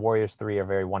whereas like the Warriors 3 are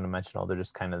very one-dimensional. They're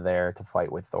just kind of there to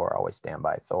fight with Thor, always stand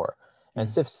by Thor. And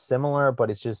Sif's similar, but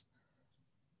it's just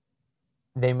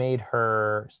they made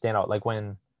her stand out. Like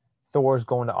when Thor's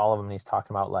going to all of them and he's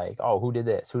talking about like, oh, who did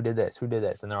this? Who did this? Who did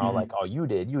this? And they're all like, oh, you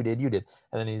did. And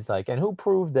then he's like, and who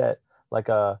proved that like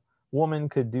a woman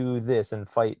could do this and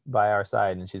fight by our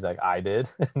side? And she's like, I did.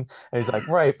 And he's like,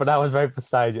 right, but I was right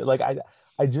beside you. Like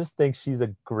I just think she's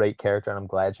a great character, and I'm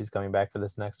glad she's coming back for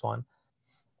this next one.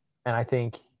 And I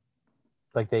think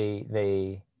like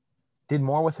they did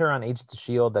more with her on Agents of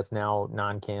S.H.I.E.L.D. that's now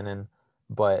non-canon,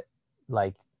 but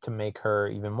like to make her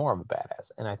even more of a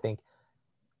badass. And I think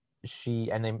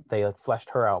they like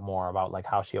fleshed her out more about like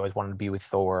how she always wanted to be with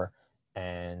Thor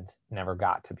and never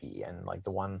got to be. And like the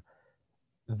one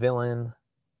villain,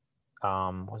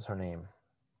 what's her name?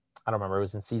 I don't remember. It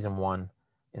was in season 1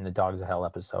 in the Dogs of Hell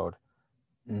episode.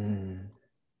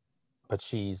 But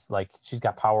she's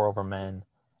got power over men.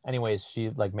 Anyways, she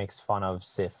like makes fun of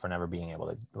Sif for never being able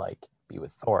to like be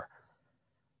with Thor.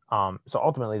 So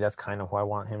ultimately, that's kind of who I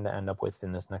want him to end up with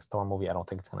in this next Thor movie. I don't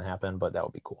think it's going to happen, but that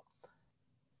would be cool.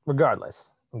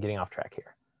 Regardless, I'm getting off track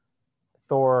here.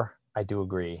 Thor, I do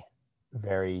agree,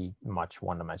 very much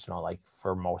one-dimensional. Like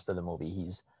for most of the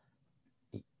movie,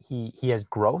 he has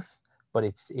growth, but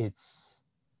it's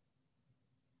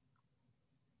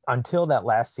until that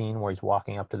last scene where he's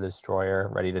walking up to the destroyer,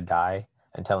 ready to die,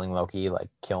 and telling Loki like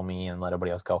kill me and let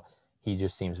everybody else go. He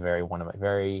just seems very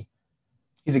very.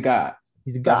 He's a god.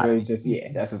 He's a That's god. really just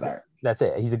that's his art. That's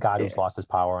it. He's a god who's lost his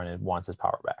power and wants his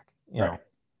power back. You know,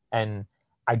 and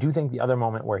I do think the other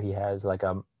moment where he has like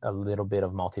a little bit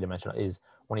of multidimensional is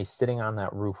when he's sitting on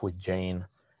that roof with Jane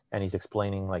and he's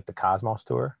explaining like the cosmos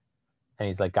to her, and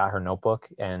he's like got her notebook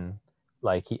and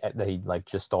like he like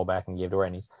just stole back and gave to her,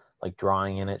 and he's like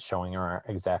drawing in it, showing her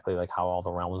exactly like how all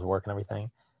the realms work and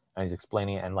everything, and he's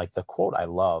explaining it. And like the quote I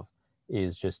love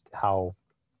is just how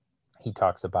he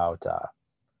talks about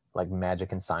like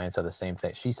magic and science are the same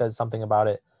thing. She says something about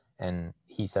it, and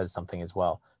he says something as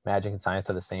well. Magic and science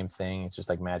are the same thing. It's just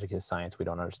like magic is science we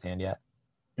don't understand yet.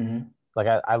 Mm-hmm. Like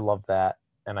I love that,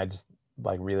 and I just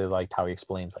like really liked how he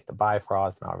explains like the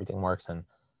Bifrost and how everything works, and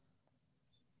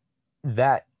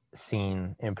that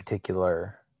scene in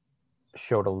particular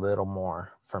showed a little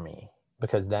more for me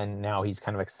because then now he's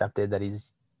kind of accepted that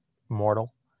he's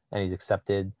mortal, and he's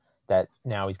accepted that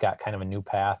now he's got kind of a new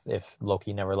path if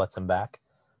Loki never lets him back.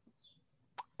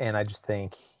 And I just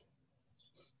think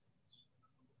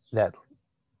that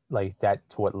like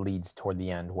that's what leads toward the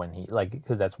end when he like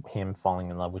because that's him falling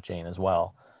in love with Jane as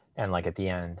well, and like at the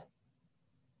end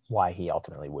why he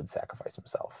ultimately would sacrifice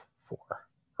himself for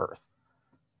Earth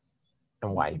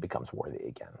and why he becomes worthy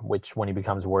again, which when he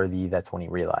becomes worthy, that's when he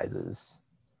realizes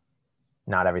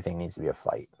not everything needs to be a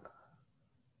fight.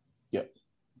 Yep.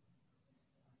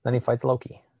 Then he fights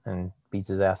Loki and beats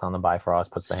his ass on the Bifrost,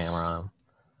 puts the hammer on him.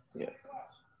 Yeah.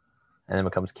 And then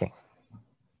becomes king.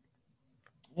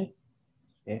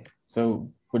 Yeah.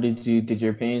 So what did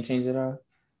your opinion change at all?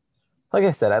 Like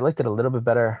I said, I liked it a little bit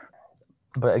better,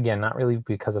 but again, not really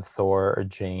because of Thor or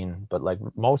Jane, but like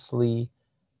mostly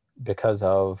because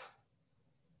of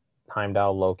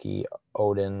Heimdall, Loki,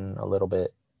 Odin a little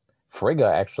bit. Frigga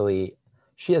actually,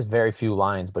 she has very few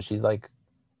lines, but she's like,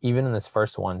 even in this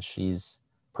first one, she's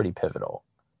pretty pivotal.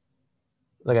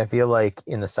 Like I feel like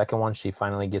in the second one, she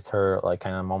finally gets her like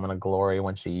kind of moment of glory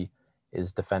when she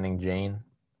is defending Jane,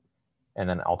 and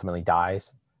then ultimately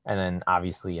dies. And then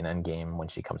obviously in Endgame when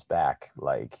she comes back,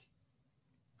 like,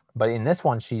 but in this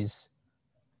one she's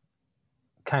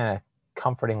kind of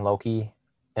comforting Loki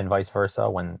and vice versa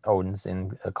when Odin's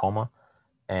in a coma,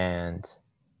 and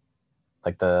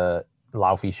like the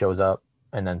Laufey shows up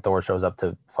and then Thor shows up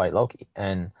to fight Loki,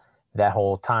 and that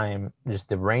whole time just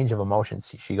the range of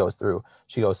emotions she goes through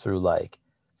like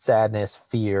sadness,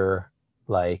 fear,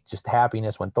 like just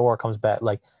happiness when Thor comes back,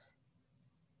 like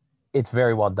it's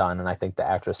very well done, and I think the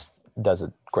actress does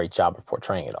a great job of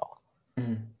portraying it all.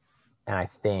 Mm-hmm. And I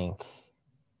think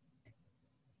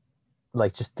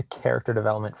like just the character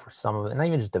development for some of it, not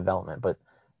even just development, but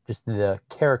just the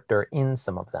character in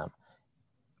some of them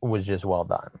was just well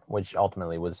done, which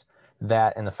ultimately was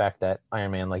that, and the fact that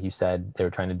Iron Man, like you said, they were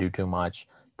trying to do too much,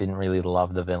 didn't really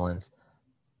love the villains.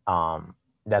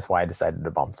 That's why I decided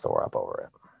to bump Thor up over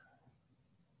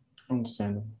it.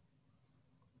 Understandable.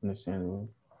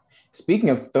 Speaking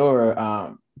of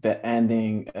Thor, the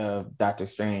ending of Doctor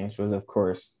Strange was, of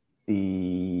course,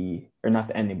 not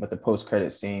the ending, but the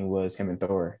post-credit scene was him and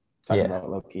Thor talking about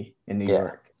Loki in New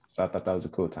York. So I thought that was a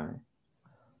cool time.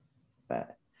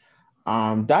 That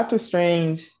Doctor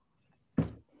Strange,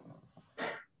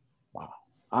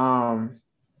 wow.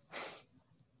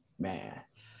 Man,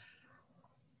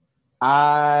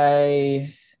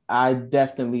 I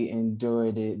definitely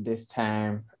enjoyed it this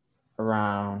time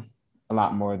around a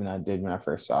lot more than I did when I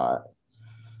first saw it.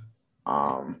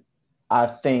 I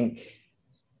think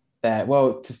that,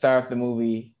 well, to start off the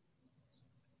movie,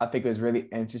 I think it was really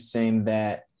interesting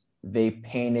that they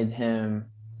painted him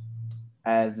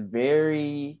as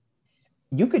very,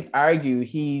 you could argue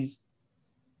he's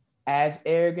as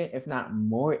arrogant, if not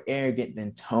more arrogant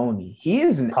than Tony. He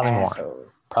is an asshole.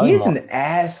 He is an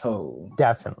asshole.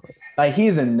 Definitely. Like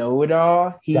he's a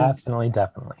know-it-all. He's definitely.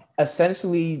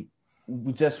 Essentially,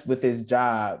 just with his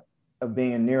job of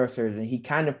being a neurosurgeon, he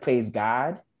kind of plays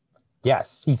God.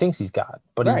 Yes, he thinks he's God,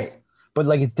 but but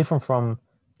like it's different from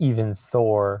even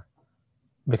Thor,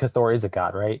 because Thor is a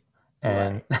god, right?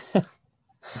 And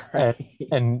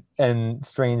and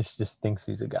Strange just thinks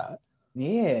he's a god.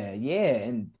 Yeah.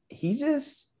 And he's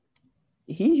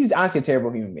honestly a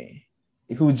terrible human being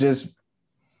who just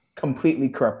completely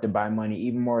corrupted by money,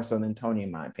 even more so than Tony,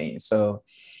 in my opinion. So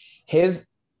his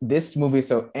this movie is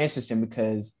so interesting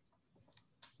because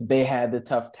they had the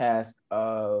tough task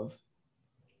of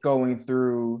going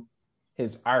through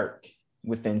his arc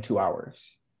within 2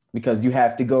 hours because you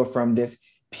have to go from this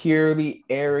purely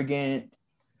arrogant,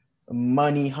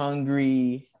 money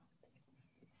hungry,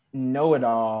 know it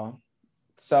all,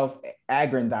 self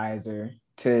aggrandizer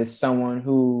to someone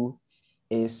who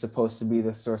is supposed to be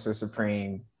the sorcerer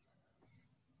supreme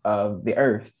of the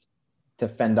earth to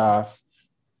fend off,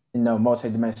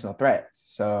 multi-dimensional threats.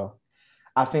 So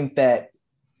I think that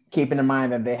keeping in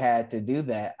mind that they had to do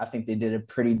that, I think they did a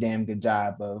pretty damn good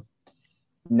job of,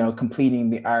 completing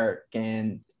the arc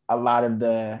and a lot of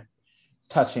the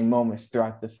touching moments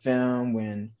throughout the film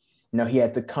when, he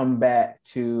had to come back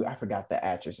to, I forgot the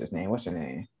actress's name. What's her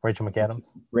name? Rachel McAdams.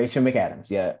 Rachel McAdams,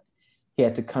 yeah. He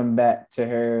had to come back to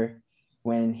her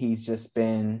when he's just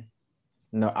been,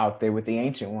 out there with the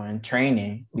Ancient One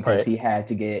training because he had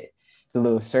to get the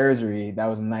little surgery. That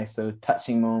was a nice little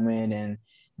touching moment, and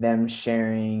them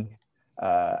sharing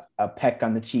a peck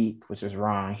on the cheek, which was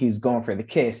wrong. He's going for the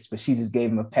kiss, but she just gave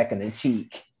him a peck on the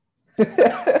cheek.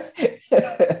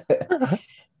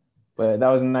 But that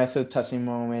was a nice little touching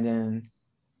moment, and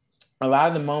a lot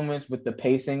of the moments with the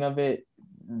pacing of it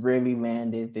really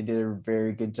landed. They did a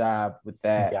very good job with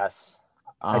that. Yes.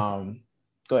 Go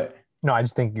ahead. No, I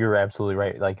just think you're absolutely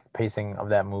right. Like the pacing of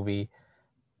that movie,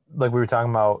 like we were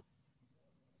talking about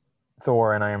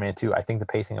Thor and Iron Man 2, I think the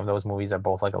pacing of those movies are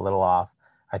both like a little off.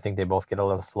 I think they both get a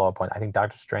little slow at point. I think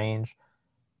Doctor Strange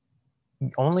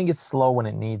only gets slow when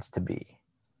it needs to be.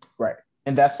 Right.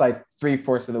 And that's like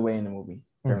 3/4 of the way in the movie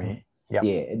for me. Yep.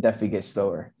 Yeah, it definitely gets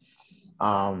slower.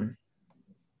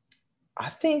 I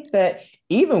think that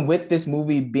even with this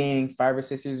movie being 5 or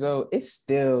 6 years old, it's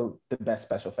still the best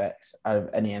special effects out of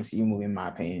any MCU movie, in my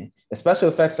opinion. The special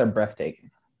effects are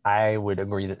breathtaking. I would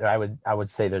agree that I would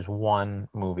say there's one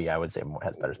movie I would say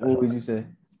has better special effects. What would you say?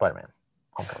 Spider-Man: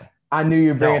 Homecoming. I knew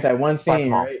you were bringing that one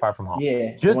scene, right? Far From Home.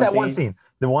 Yeah. Just that one scene.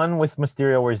 The one with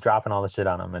Mysterio where he's dropping all the shit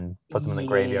on him and puts him in the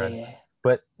graveyard.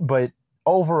 But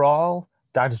overall,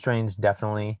 Doctor Strange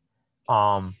definitely.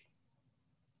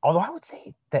 Although I would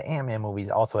say the Ant-Man movies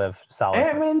also have solid.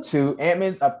 Ant-Man too.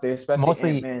 Ant-Man's up there, especially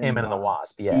mostly Ant-Man and the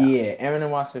Wasp. Yeah, Ant-Man and the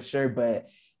Wasp for sure. But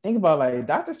think about like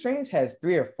Doctor Strange has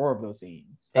 3 or 4 of those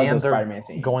scenes, and those Spider-Man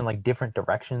scenes, going like different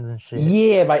directions and shit.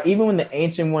 Yeah, like even when the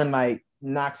Ancient One like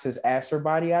knocks his astral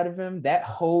body out of him, that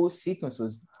whole sequence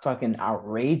was fucking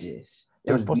outrageous.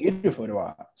 It was beautiful to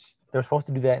watch. They were supposed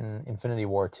to do that in Infinity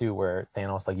War too, where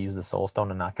Thanos like used the Soul Stone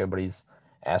to knock everybody's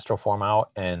astral form out,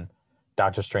 and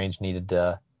Doctor Strange needed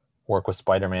to work with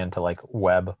Spider-Man to like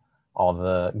web all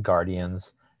the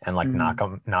Guardians and like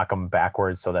knock them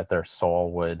backwards so that their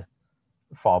soul would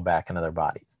fall back into their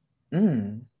bodies.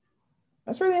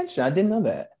 That's really interesting. I didn't know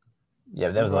that. Yeah,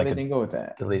 that was like they didn't go with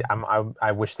that. Delete.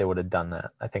 I wish they would have done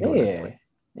that. I think it would have been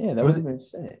sweet. That would have been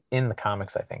sick. In the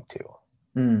comics, I think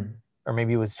too. Or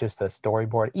maybe it was just a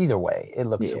storyboard. Either way, it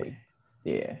looks sweet.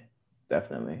 Yeah,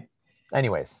 definitely.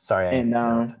 Anyways, sorry. And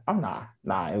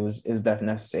it was definitely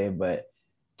necessary, but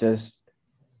just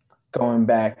going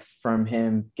back from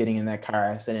him getting in that car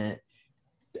accident,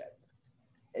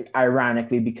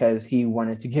 ironically, because he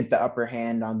wanted to get the upper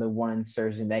hand on the one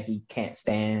surgeon that he can't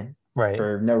stand, right,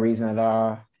 for no reason at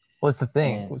all. Well, it's the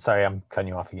thing. Sorry, I'm cutting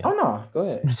you off again. Oh no, go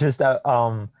ahead. It's just that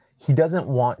he doesn't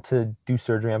want to do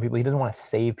surgery on people. He doesn't want to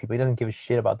save people. He doesn't give a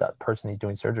shit about that person he's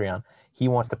doing surgery on. He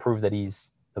wants to prove that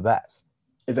he's the best.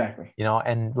 Exactly.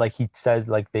 And like he says,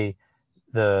 like the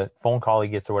phone call he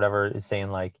gets or whatever is saying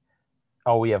like,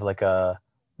 oh, we have like a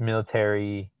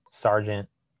military sergeant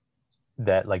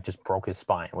that like just broke his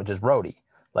spine, which is Rhodey.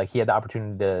 Like he had the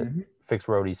opportunity to fix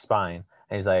Rhodey's spine,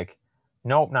 and he's like,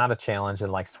 nope, not a challenge,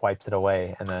 and like swipes it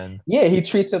away. And then he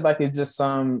treats it like it's just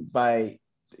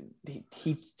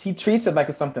he treats it like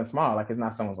it's something small, like it's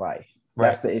not someone's life. Right.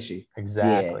 That's the issue.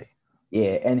 Exactly.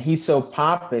 Yeah, and he's so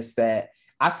pompous that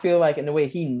I feel like in a way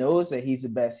he knows that he's the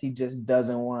best. He just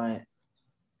doesn't want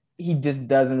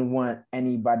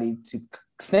anybody to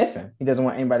sniff him. He doesn't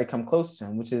want anybody to come close to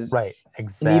him, which is right.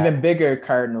 Exactly. An even bigger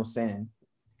cardinal sin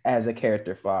as a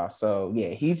character flaw. So yeah,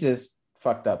 he's just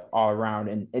fucked up all around.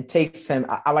 And it takes him,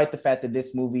 I like the fact that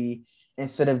this movie,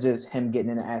 instead of just him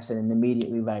getting in an accident and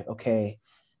immediately like, okay,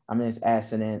 I'm in this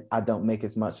accident, I don't make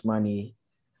as much money,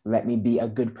 let me be a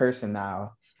good person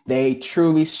now. They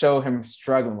truly show him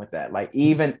struggling with that. Like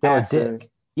even after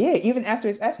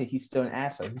his accident, he's still an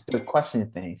asshole. He's still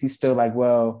questioning things. He's still like,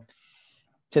 well,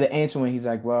 to the Ancient One, he's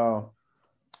like, well,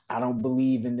 I don't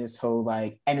believe in this whole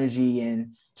like energy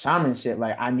and shamanship.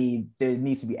 Like there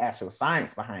needs to be actual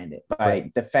science behind it. Like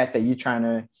Right. the fact that you're trying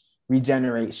to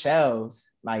regenerate shells,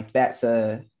 like that's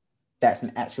an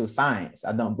actual science.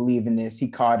 I don't believe in this. He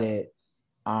called it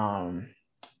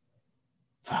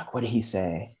fuck, what did he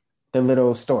say? The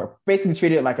little store. Basically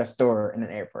treated it like a store in an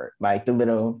airport, like the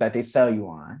little that they sell you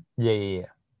on. Yeah, yeah, yeah.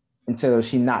 Until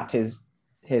she knocked his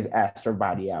astral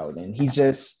body out. And he's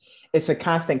just, it's a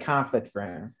constant conflict for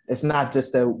him. It's not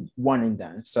just a one and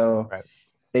done. So Right.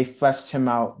 they fleshed him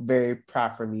out very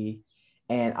properly.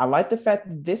 And I like the fact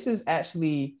that this is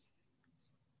actually,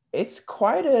 it's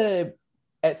quite a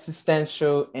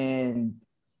existential and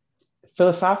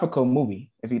philosophical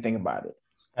movie, if you think about it.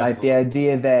 Like the Absolutely.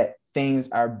 idea that things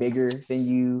are bigger than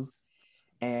you,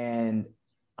 and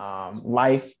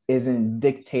life isn't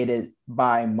dictated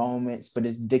by moments, but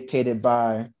it's dictated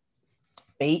by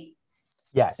fate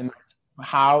Yes. and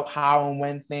how and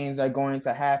when things are going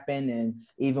to happen. And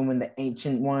even when the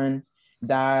ancient one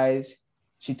dies,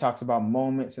 she talks about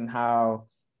moments and how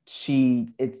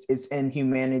it's in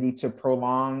humanity to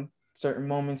prolong certain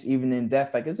moments, even in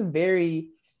death. Like it's a very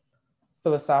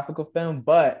philosophical film,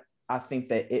 but I think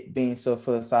that it being so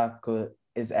philosophical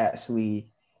is actually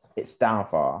its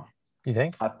downfall. You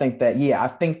think? I think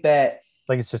that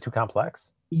Like it's just too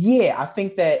complex? yeah, I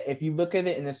think that if you look at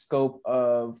it in the scope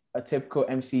of a typical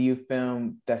MCU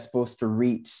film that's supposed to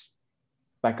reach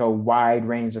like a wide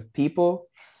range of people,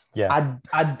 Yeah.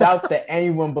 I doubt that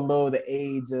anyone below the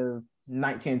age of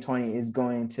 1920 is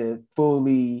going to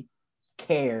fully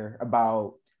care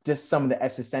about just some of the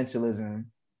existentialism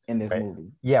in this Right.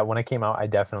 movie. Yeah, when it came out,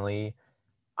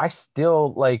 I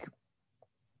still like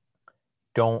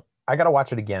don't I gotta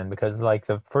watch it again because like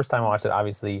the first time I watched it,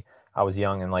 obviously I was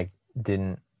young and like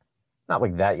didn't not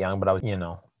like that young, but I was,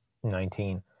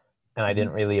 19 and I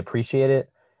didn't Mhm. really appreciate it.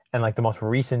 And like the most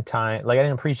recent time, like I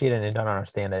didn't appreciate it and didn't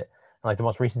understand it. And like the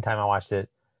most recent time I watched it,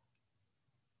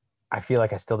 I feel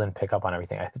like I still didn't pick up on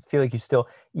everything. I feel like you still,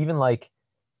 even like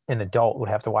an adult would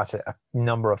have to watch it a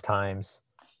number of times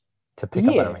to pick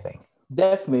up on Yeah, everything.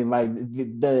 definitely. Like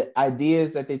the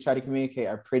ideas that they try to communicate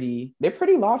they're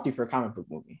pretty lofty for a comic book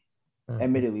movie, Mhm.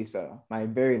 admittedly so. Like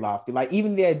very lofty. Like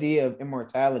even the idea of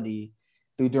immortality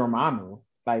through Dormammu,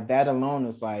 like that alone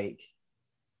is like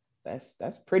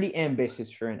that's pretty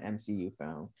ambitious for an MCU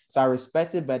film. So I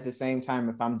respect it, but at the same time,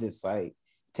 if I'm just like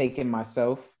taking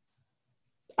myself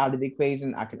out of the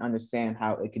equation, I can understand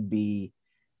how it could be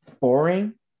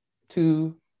boring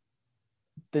to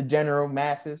the general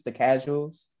masses, the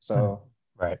casuals. Mhm. So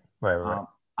Right, right, right, right. um,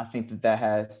 I think that that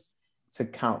has to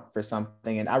count for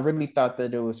something. And I really thought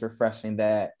that it was refreshing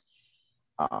that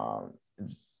um,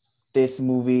 this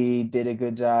movie did a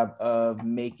good job of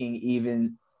making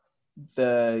even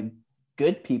the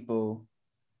good people,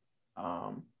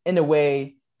 in a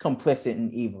way, complicit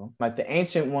in evil. Like the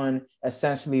ancient one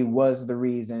essentially was the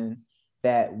reason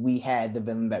that we had the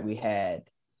villain that we had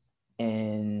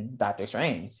in Doctor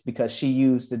Strange, because she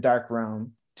used the dark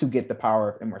realm to get the power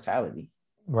of immortality.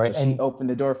 Right. So she And opened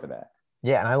the door for that.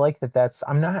 yeah, and I like that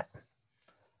I'm not,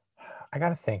 I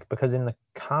gotta think because in the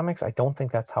comics, I don't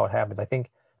think that's how it happens. I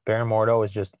think Baron Mordo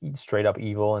is just straight up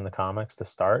evil in the comics to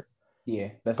start. Yeah,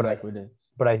 that's But exactly what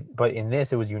it is. but in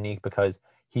this it was unique because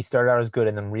he started out as good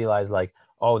and then realized like,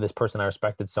 oh, this person I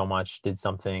respected so much did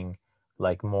something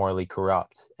like morally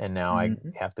corrupt and now I Mm-hmm.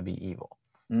 have to be evil.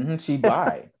 Mm-hmm. She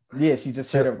lied. Yeah, she just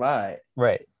straight So up lied.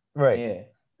 right, right. Yeah.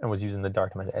 And was using the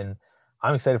dark dimension. And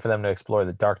I'm excited for them to explore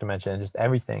the dark dimension and just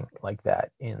everything like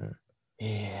that in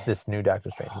Yeah. this new Doctor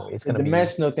Strange movie. It's The gonna be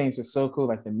dimensional things are so cool,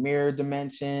 like the mirror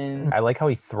dimension. I like how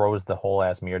he throws the whole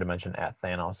ass mirror dimension at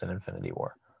Thanos in Infinity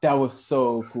War. That was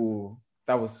so cool.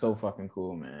 That was so fucking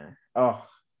cool, man. Oh,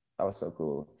 that was so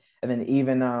cool. And then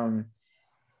even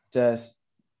just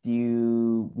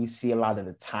we see a lot of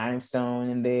the time stone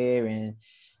in there, and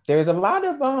there's a lot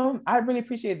of I really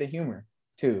appreciate the humor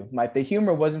too. Like the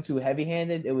humor wasn't too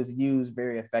heavy-handed, it was used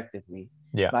very effectively.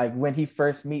 Yeah. Like when he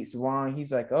first meets Juan,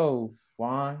 he's like, oh,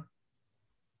 Juan,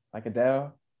 like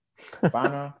Adele,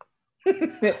 Bono,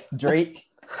 Drake,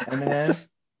 Eminem.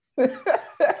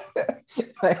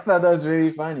 I thought that was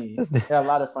really funny. There are a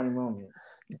lot of funny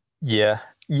moments. Yeah.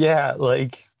 Yeah,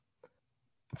 like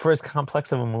for as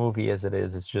complex of a movie as it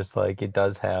is, it's just like it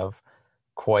does have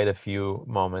quite a few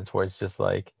moments where it's just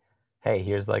like, hey,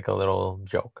 here's like a little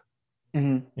joke,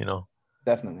 Mm-hmm. you know?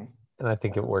 Definitely. And I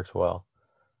think it Definitely. works well.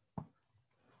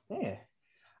 Yeah.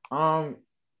 Um,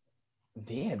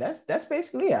 yeah, that's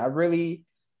basically it. I really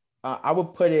I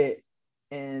would put it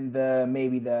in the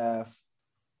maybe the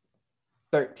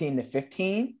 13 to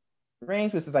 15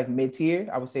 range, which is like mid-tier.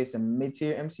 I would say it's a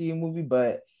mid-tier MCU movie,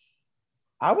 but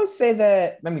I would say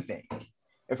that. Let me think.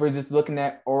 If we're just looking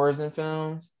at origin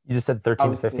films, You just said I 13 to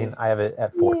would 15. say, I have it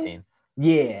at yeah, 14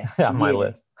 yeah, on my yeah,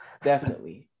 list.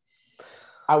 definitely.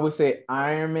 I would say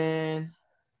Iron Man.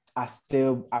 I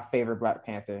favor Black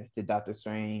Panther to Doctor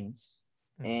Strange,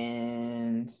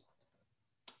 and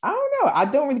I don't know. I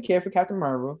don't really care for Captain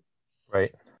Marvel.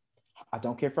 Right. I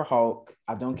don't care for Hulk.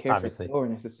 I don't care for Obviously. Thor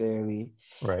necessarily.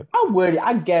 Right.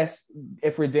 I guess,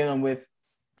 if we're dealing with,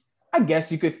 I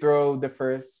guess you could throw the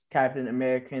first Captain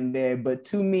America in there, but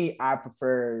to me, I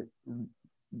prefer,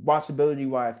 watchability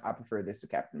wise, I prefer this to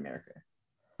Captain America.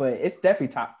 But it's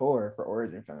definitely top 4 for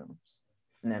origin films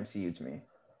in the MCU to me.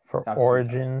 For Top 3, top 4.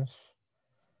 origins,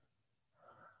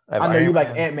 I know Iron you like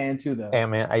Man, Ant-Man too, though.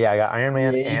 Ant-Man. Yeah, I got Iron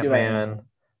Man, Yeah, you do like Ant-Man, Ant-Man.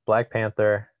 Black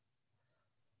Panther,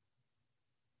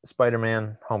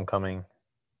 Spider-Man, Homecoming.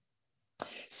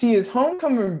 See, is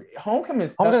Homecoming is tough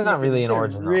Homecoming's for me not because really is an it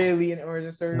origin though. really an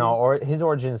origin No, story? or his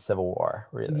origin is Civil War,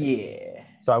 really. Yeah.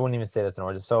 So I wouldn't even say that's an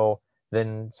origin. So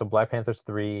Black Panther's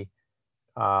 3.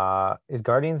 Is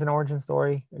Guardians an origin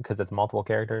story? Because it's multiple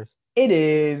characters. It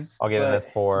is, Okay, then that's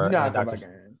but 4. you know And how I then feel Doctor.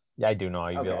 about Guardians. Yeah, I do know how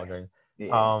you feel Okay. about Guardians.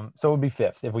 Yeah. So it would be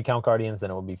 5th. If we count Guardians,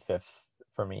 then it would be 5th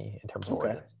for me in terms of Okay.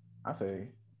 origins. I feel you.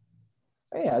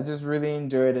 But yeah, I just really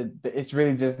enjoyed it. It's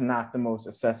really just not the most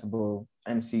accessible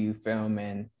MCU film,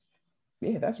 and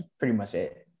yeah, that's pretty much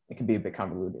it. It could be a bit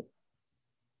convoluted.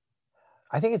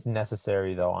 I think it's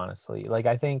necessary though, honestly. Like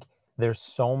I think there's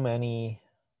so many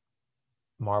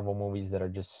Marvel movies that are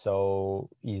just so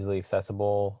easily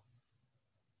accessible.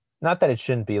 Not that it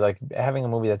shouldn't be. Like having a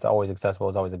movie that's always accessible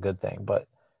is always a good thing, but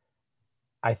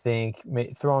I think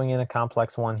throwing in a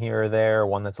complex one here or there,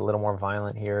 one that's a little more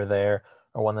violent here or there,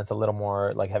 or one that's a little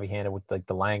more like heavy-handed with like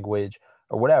the language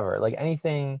or whatever, like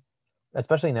anything,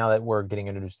 especially now that we're getting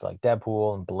introduced to like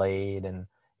Deadpool and Blade and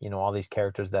all these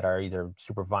characters that are either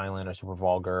super violent or super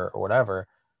vulgar or whatever.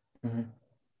 Mm-hmm.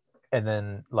 And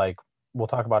then like we'll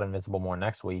talk about Invincible more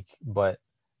next week, but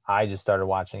I just started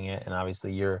watching it, and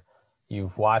obviously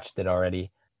you've watched it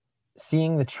already.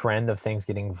 Seeing the trend of things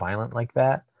getting violent like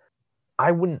that,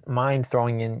 I wouldn't mind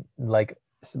throwing in like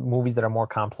movies that are more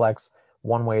complex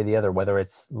one way or the other, whether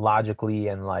it's logically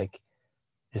and like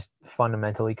just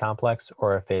fundamentally complex,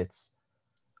 or if it's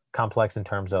complex in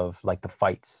terms of like the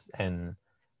fights and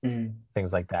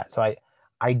things like that. So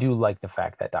I do like the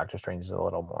fact that Doctor Strange is a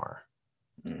little more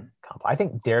complex. I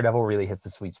think Daredevil really hits the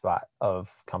sweet spot of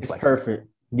It's complexity. perfect.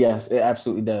 Yes, it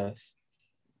absolutely does.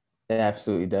 It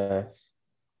absolutely does.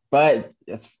 But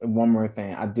that's one more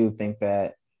thing. I do think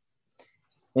that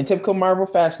in typical Marvel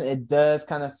fashion, it does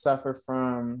kind of suffer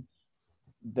from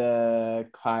the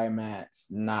climax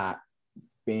not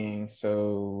being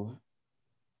so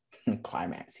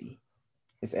climaxy.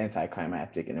 It's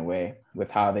anticlimactic in a way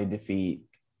with how they defeat,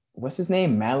 what's his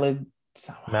name? Malekith?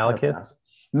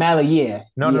 Yeah.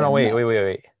 No,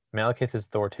 wait. Malekith is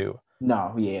Thor 2.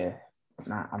 No, yeah.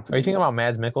 Nah, I'm Are you forgetting thinking that. about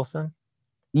Mads Mikkelsen?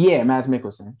 Yeah, Mads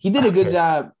Mikkelsen. He did a good Okay.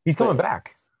 job. He's coming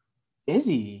back Is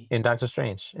he? in Doctor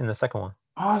Strange in the second one.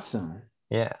 Awesome.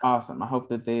 Yeah. Awesome. I hope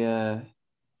that they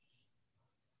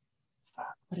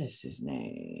what is his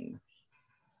name?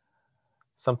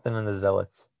 Something in the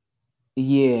Zealots.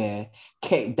 Yeah.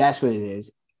 That's what it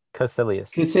is.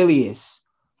 Caecilius.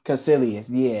 Caecilius,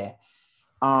 yeah.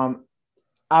 Um,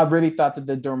 I really thought that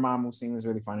the Dormammu scene was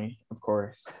really funny, of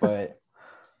course, but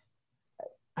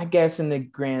I guess in the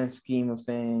grand scheme of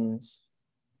things,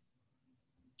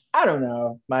 I don't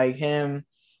know. Like him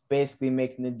basically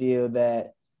making the deal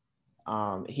that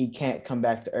he can't come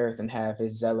back to Earth and have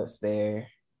his zealots there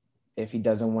if he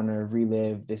doesn't want to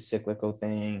relive this cyclical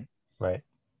thing. Right.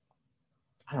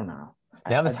 I don't know.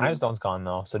 Now the time stone's gone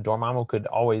though, so Dormammu could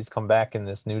always come back in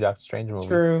this new Doctor Strange movie.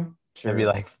 True. And be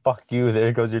like, "Fuck you!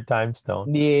 There goes your time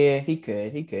stone." Yeah, he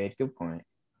could. Good point.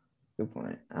 I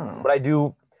don't know. But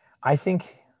I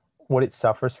think what it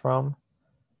suffers from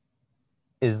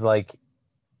is like,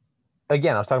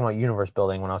 again, I was talking about universe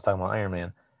building when I was talking about Iron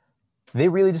Man. They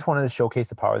really just wanted to showcase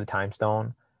the power of the time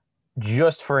stone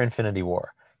just for Infinity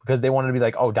War, because they wanted to be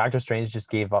like, "Oh, Doctor Strange just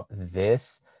gave up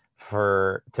this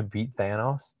to beat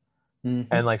Thanos."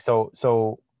 Mm-hmm. And like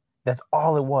so that's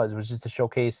all it was just to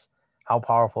showcase how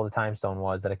powerful the time stone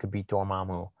was, that it could beat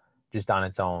Dormammu just on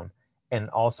its own. And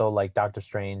also like Doctor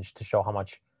Strange to show how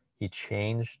much he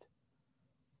changed,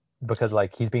 because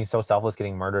like he's being so selfless,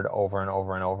 getting murdered over and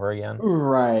over and over again.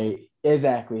 Right.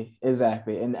 Exactly.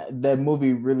 And the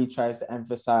movie really tries to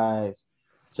emphasize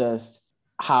just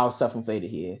how self-inflated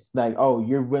he is. Like, oh,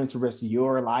 you're willing to risk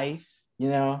your life,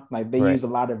 like they use a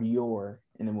lot of "your"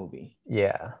 in the movie.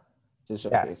 Yeah. To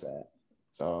showcase that.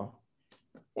 So,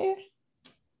 yeah.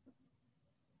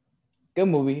 good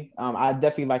movie. I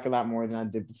definitely like it a lot more than I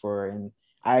did before, and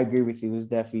I agree with you. It was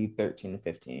definitely 13 to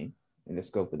 15 in the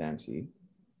scope of the MCU.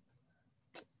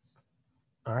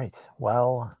 All right.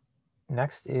 Well,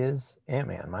 next is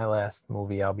Ant-Man, my last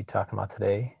movie I'll be talking about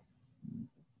today.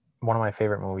 One of my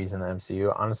favorite movies in the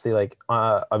MCU. Honestly, like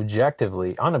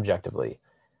unobjectively,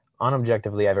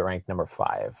 I have it ranked number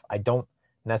 5. I don't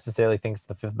necessarily think it's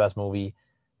the 5th best movie,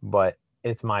 but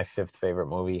it's my 5th favorite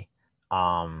movie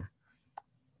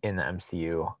in the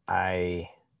MCU. I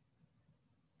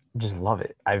just love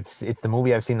it. It's the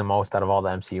movie I've seen the most out of all the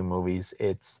MCU movies.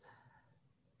 It's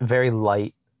very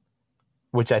light,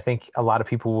 which I think a lot of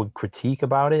people would critique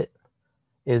about it,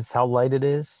 is how light it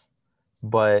is,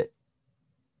 but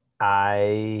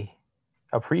I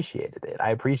appreciated it.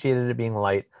 I appreciated it being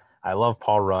light. I love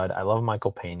Paul Rudd. I love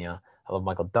Michael Pena. I love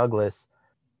Michael Douglas,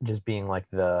 just being like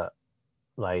the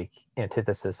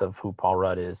antithesis of who Paul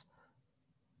Rudd is.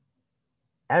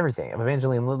 Everything.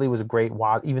 Evangeline Lilly was a great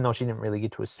wasp, even though she didn't really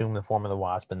get to assume the form of the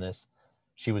wasp in this.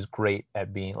 She was great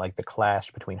at being like the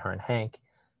clash between her and Hank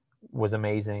was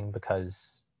amazing,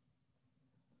 because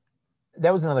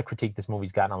that was another critique this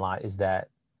movie's gotten a lot, is that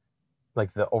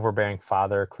like the overbearing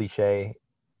father cliche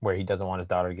where he doesn't want his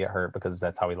daughter to get hurt because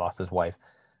that's how he lost his wife.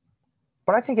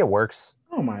 But I think it works.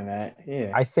 I don't mind that.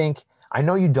 Yeah. I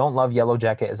know you don't love Yellow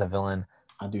Jacket as a villain.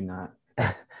 I do not.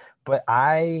 But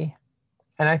I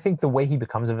think the way he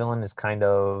becomes a villain is kind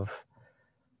of,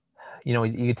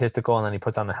 he's egotistical, and then he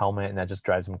puts on the helmet and that just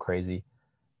drives him crazy,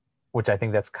 which I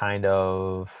think that's kind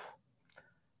of,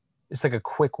 it's like a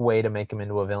quick way to make him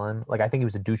into a villain. Like, I think he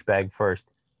was a douchebag first,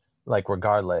 like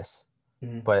regardless.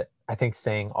 Mm-hmm. But I think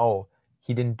saying, oh,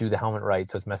 he didn't do the helmet right,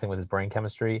 so it's messing with his brain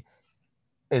chemistry,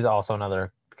 is also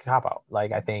another cop out.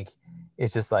 Like, I think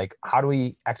it's just like, how do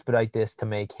we expedite this to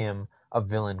make him a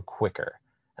villain quicker?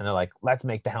 And they're like, let's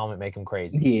make the helmet make him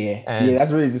crazy. Yeah,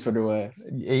 that's really just what it was.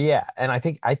 Yeah, and I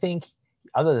think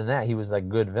other than that, he was like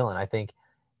good villain. I think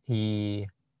he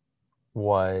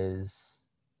was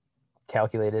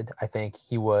calculated. I think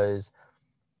he was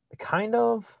kind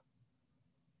of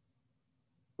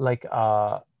like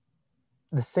the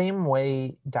same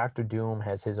way Doctor Doom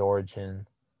has his origin,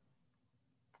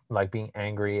 like being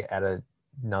angry at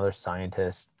another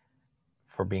scientist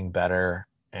for being better,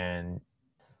 and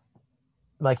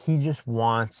like he just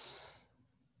wants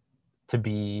to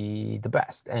be the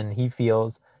best, and he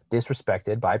feels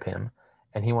disrespected by Pym,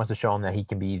 and he wants to show him that he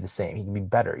can be the same. He can be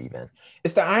better even.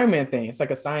 It's the Iron Man thing. It's like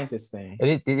a scientist thing.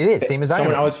 It is same as Iron Man.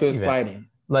 Someone always feels slighted.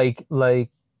 Like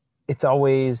it's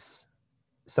always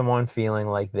someone feeling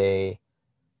like they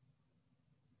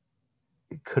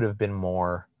could have been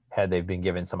more had they been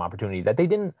given some opportunity that they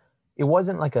didn't. It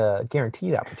wasn't like a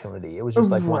guaranteed opportunity. It was just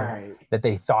like one that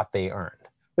they thought they earned.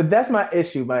 But that's my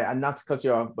issue. But not to cut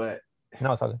you off, but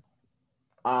no, it's all good.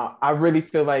 I really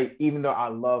feel like, even though I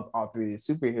love all 3 of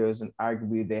the superheroes, and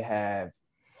arguably they have,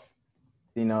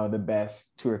 the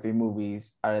best 2 or 3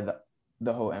 movies out of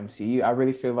the whole MCU, I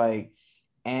really feel like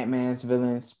Ant-Man's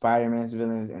villains, Spider-Man's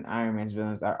villains, and Iron Man's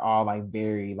villains are all like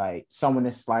very like someone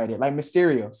is slighted, like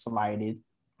Mysterio slighted.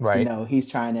 Right. He's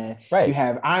trying to. Right. You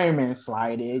have Iron Man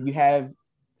slighted. You have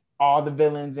all the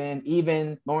villains, and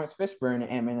even Lawrence Fishburne and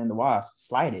Ant-Man and the Wasp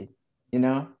slighted.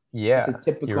 Yeah. It's a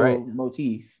typical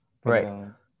motif. Right.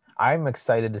 I'm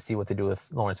excited to see what they do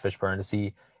with Lawrence Fishburne, to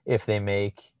see if they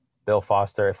make Bill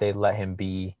Foster, if they let him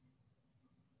be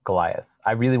Goliath.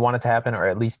 I really want it to happen, or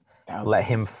at least let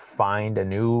him find a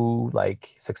new like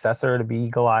successor to be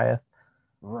Goliath.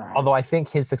 Right. Although I think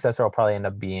his successor will probably end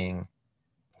up being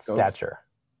Stature.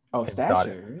 Oh,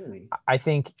 Stature, really? I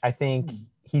think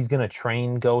he's gonna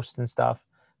train Ghost and stuff,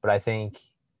 but I think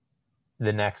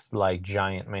the next like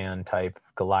giant man type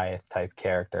Goliath type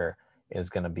character is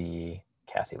gonna be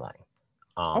Cassie Lang.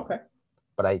 Okay.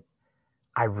 But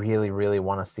I really, really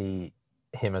want to see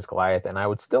him as Goliath, and I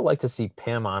would still like to see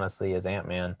Pym honestly as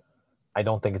Ant-Man. I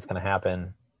don't think it's gonna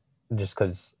happen, just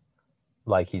because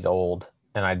like he's old,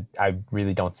 and I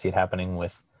really don't see it happening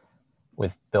with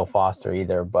Bill Foster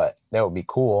either. But that would be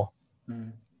cool.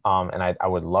 And I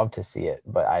would love to see it,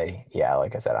 but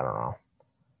like I said, I don't know.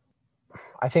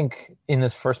 I think in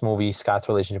this first movie, Scott's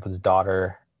relationship with his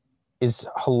daughter is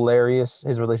hilarious.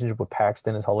 His relationship with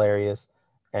Paxton is hilarious,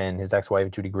 and his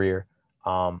ex-wife Judy Greer,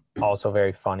 also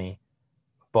very funny.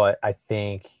 But I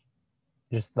think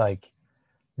just like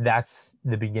that's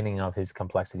the beginning of his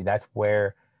complexity. That's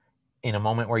where, in a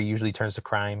moment where he usually turns to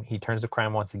crime, he turns to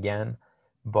crime once again,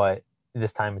 but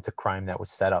this time it's a crime that was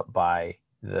set up by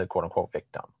the quote-unquote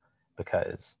victim,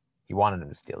 because he wanted him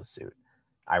to steal the suit.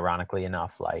 Ironically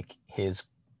enough, like his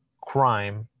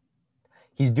crime,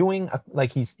 he's doing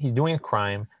a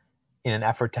crime in an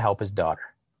effort to help his daughter.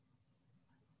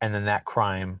 And then that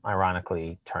crime,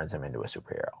 ironically, turns him into a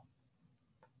superhero.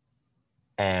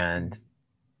 And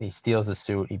he steals the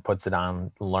suit, he puts it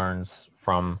on, learns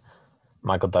from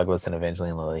Michael Douglas and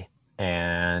Evangeline Lilly.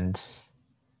 And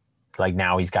like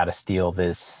now he's got to steal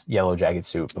this Yellow Jacket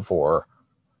suit before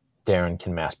Darren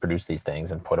can mass produce these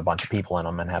things and put a bunch of people in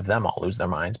them and have them all lose their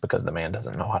minds because the man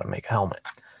doesn't know how to make a helmet.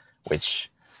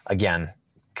 Which, again,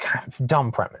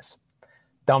 dumb premise.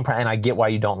 And I get why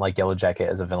you don't like Yellow Jacket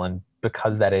as a villain,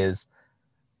 because that is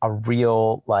a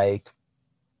real, like,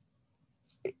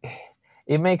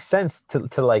 it makes sense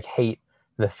to like hate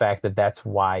the fact that that's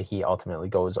why he ultimately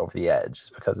goes over the edge, is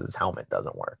because his helmet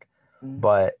doesn't work.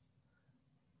 But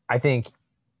I think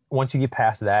once you get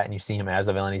past that and you see him as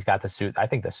a villain, he's got the suit. I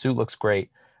think the suit looks great.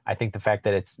 I think the fact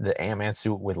that it's the Ant-Man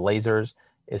suit with lasers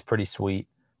is pretty sweet.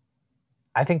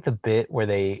 I think the bit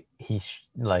where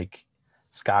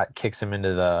Scott kicks him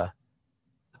into the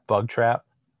bug trap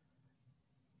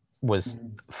was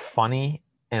funny,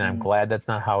 and I'm glad that's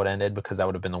not how it ended, because that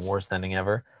would have been the worst ending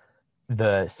ever.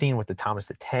 The scene with the Thomas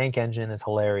the Tank Engine is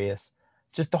hilarious.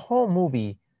 Just the whole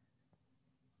movie,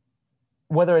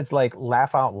 whether it's like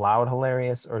laugh out loud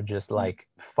hilarious or just like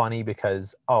funny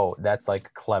because, oh, that's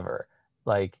like clever.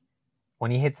 Like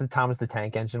when he hits the Thomas the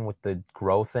Tank Engine with the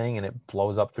grow thing and it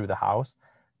blows up through the house,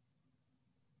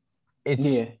 it's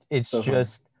so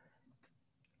just funny.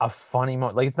 A funny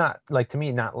moment. Like, it's not, like, to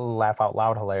me, not laugh out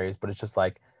loud hilarious, but it's just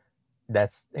like,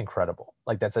 that's incredible.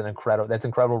 Like, that's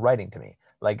incredible writing to me.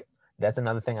 Like, that's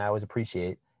another thing I always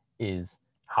appreciate, is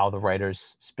how the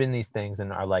writers spin these things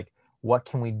and are like, what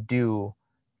can we do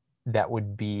that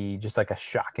would be just like a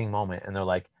shocking moment? And they're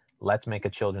like, let's make a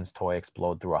children's toy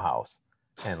explode through a house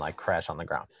and like crash on the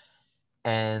ground.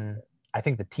 And I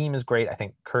think the team is great. I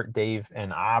think Kurt, Dave,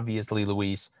 and obviously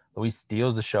Luis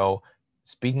steals the show.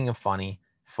 Speaking of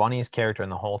funniest character in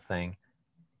the whole thing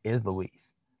is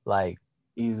Luis. Like,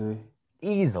 easily.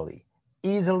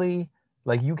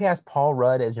 Like, you cast Paul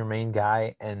Rudd as your main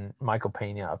guy and Michael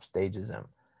Pena upstages him.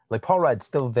 Like, Paul Rudd's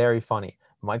still very funny.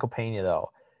 Michael Pena,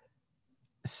 though,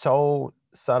 so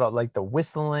subtle, like the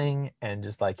whistling and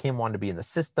just like him wanting to be in the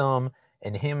system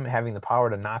and him having the power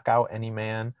to knock out any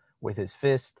man with his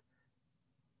fist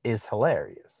is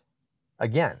hilarious.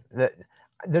 Again,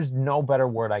 there's no better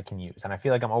word I can use, and I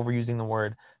feel like I'm overusing the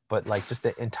word, but like just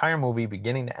the entire movie,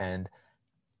 beginning to end,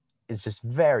 is just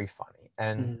very funny.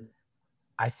 And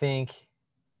I think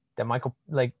that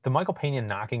the Michael Pena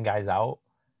knocking guys out,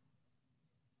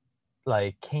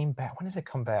 like, came back. When did it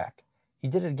come back? He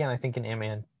did it again, I think, in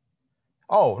Ant-Man.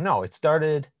 Oh, no, it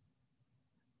started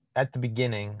at the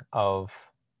beginning of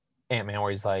Ant-Man,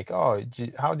 where he's like, oh,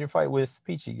 how'd your fight with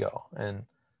Peachy go? And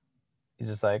he's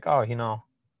just like, oh,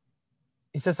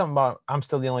 he says something about, I'm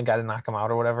still the only guy to knock him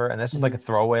out or whatever. And that's just like a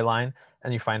throwaway line.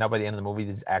 And you find out by the end of the movie,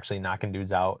 he's actually knocking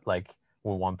dudes out like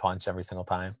with one punch every single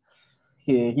time.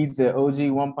 Yeah, he's the OG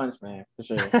One Punch Man for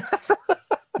sure.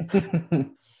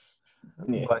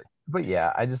 Yeah. But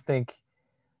yeah, I just think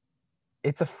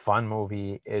it's a fun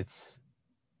movie. It's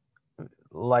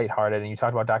lighthearted. And you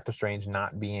talked about Doctor Strange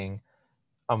not being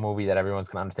a movie that everyone's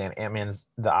going to understand. Ant-Man's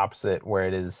the opposite, where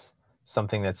it is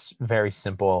something that's very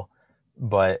simple,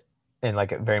 but in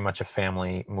like very much a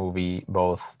family movie,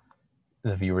 both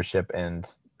the viewership and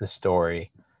the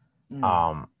story.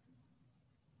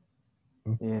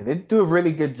 Yeah, they do a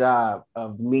really good job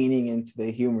of leaning into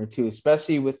the humor too,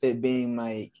 especially with it being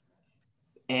like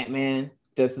Ant-Man.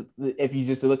 Just if you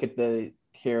just look at the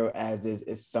hero as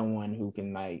is someone who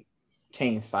can like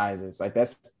change sizes, like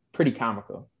that's pretty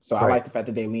comical. So right. I like the fact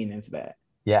that they lean into that.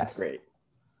 Yes, that's great.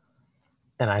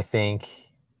 And I think,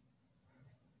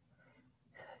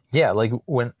 yeah, like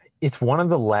when it's one of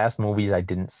the last movies I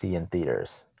didn't see in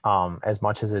theaters. As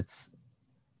much as it's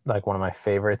like one of my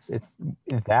favorites, it's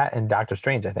that and Doctor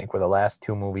Strange, I think, were the last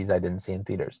two movies I didn't see in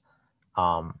theaters.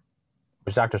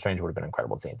 Which Doctor Strange would have been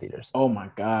incredible to see in theaters. Oh my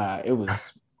God, it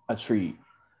was a treat.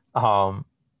 But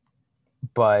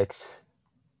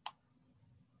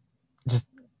just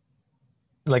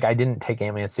like, I didn't take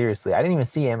Ant-Man seriously. I didn't even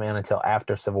see Ant-Man until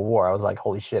after Civil War. I was like,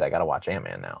 holy shit, I gotta watch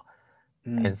Ant-Man now.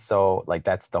 And so like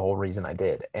that's the whole reason I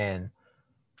did. And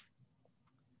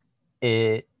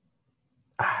I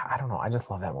don't know, I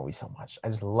just love that movie so much. I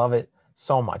just love it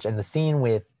so much. And the scene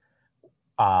with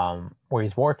where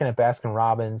he's working at Baskin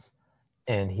Robbins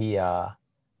and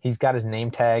he's got his name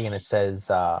tag and it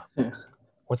says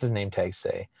what's his name tag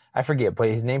say? I forget, but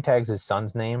his name tag's his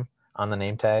son's name on the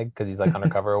name tag because he's like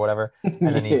undercover or whatever.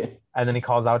 And then he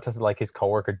calls out to like his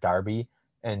coworker Darby,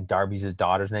 and Darby's his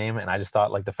daughter's name. And I just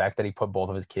thought like the fact that he put both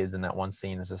of his kids in that one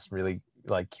scene is just really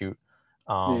like cute.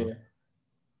 I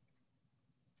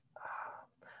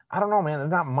don't know, man.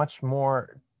 There's not much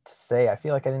more to say. I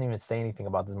feel like I didn't even say anything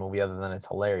about this movie other than it's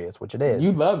hilarious, which it is.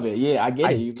 You love it. Yeah, I get it.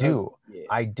 I You love do. it. Yeah,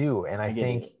 I do. And I get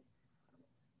it.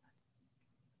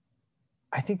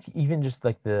 I think even just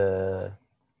like the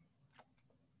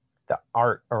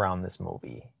art around this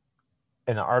movie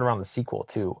and the art around the sequel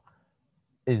too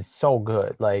is so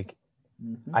good. Like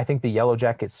I think the Yellow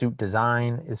Jacket suit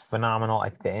design is phenomenal. I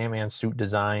think the Ant-Man suit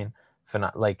design,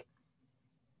 like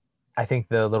I think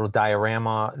the little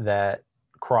diorama that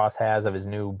Cross has of his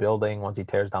new building once he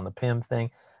tears down the Pym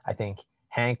thing. I think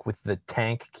Hank with the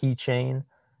tank keychain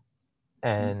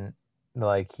and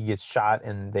like he gets shot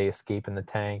and they escape in the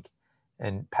tank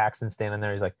and Paxton's standing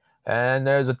there. He's like, and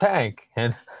there's a tank.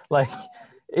 And like,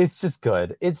 it's just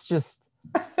good. It's just,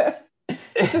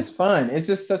 It's just fun. It's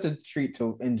just such a treat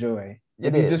to enjoy.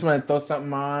 If you just want to throw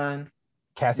something on.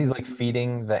 Cassie's like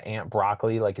feeding the ant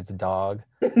broccoli like it's a dog.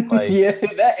 Like, yeah,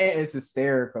 that ant is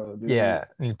hysterical, dude. Yeah,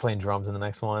 and he's playing drums in the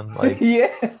next one. Like,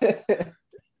 yeah,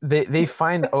 they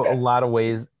find a lot of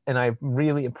ways, and I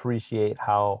really appreciate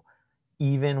how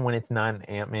even when it's not an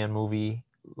Ant-Man movie,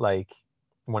 like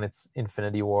when it's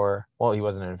Infinity War, well, he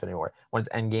wasn't in Infinity War. When it's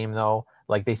Endgame, though,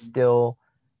 like he's still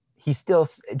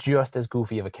just as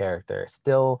goofy of a character,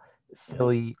 still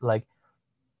silly. Like,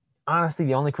 honestly,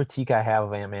 the only critique I have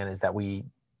of Ant-Man is that we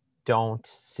don't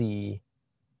see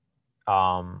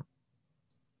Hank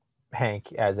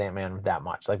as Ant-Man that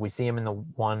much. Like we see him in the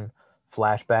one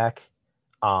flashback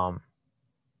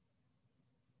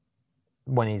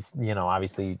when he's,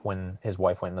 obviously when his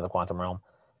wife went into the quantum realm,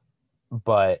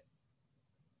 but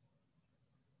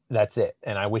that's it.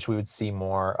 And I wish we would see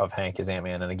more of Hank as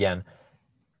Ant-Man. And again,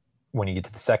 when you get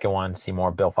to the second one, see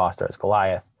more Bill Foster as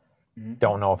Goliath.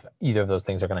 Don't know if either of those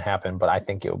things are going to happen, but I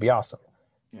think it would be awesome.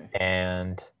 Yeah.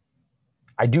 And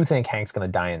I do think Hank's going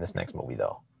to die in this next movie,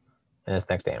 though. In this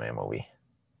next Ant-Man movie.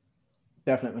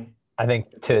 Definitely. I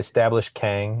think to establish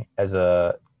Kang as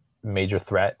a major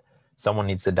threat, someone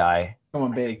needs to die.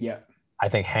 Someone big, yeah. I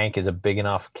think Hank is a big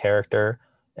enough character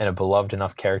and a beloved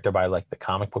enough character by like the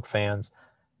comic book fans.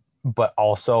 But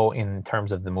also in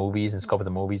terms of the movies and scope of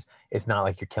the movies, it's not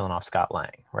like you're killing off Scott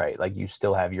Lang, right? Like you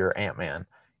still have your Ant-Man.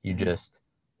 You just,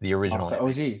 the original. Also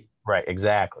OG. Right,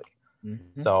 exactly.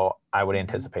 Mm-hmm. So I would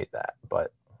anticipate that.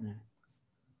 But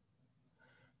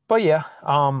yeah,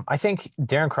 I think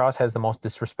Darren Cross has the most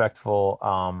disrespectful,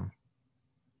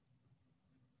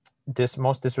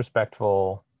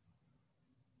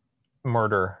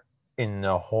 murder in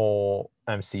the whole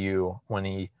MCU when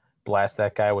he blasts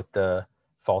that guy with the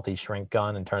faulty shrink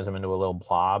gun and turns him into a little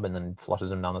blob and then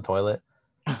flushes him down the toilet.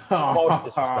 Most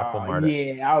disrespectful murder.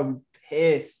 Yeah, I was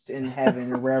pissed in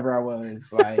heaven or wherever I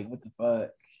was. Like, what the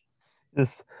fuck?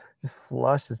 Just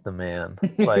flushes the man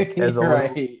like as a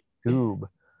little goob.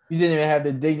 You didn't even have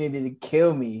the dignity to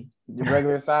kill me, the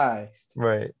regular size.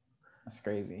 Right. That's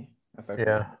crazy. That's so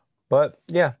crazy. But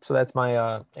yeah, so that's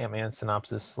my Ant-Man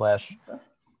synopsis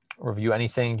 / review.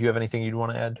 Anything? Do you have anything you'd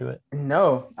want to add to it?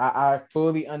 No, I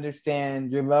fully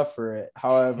understand your love for it.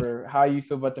 However, how you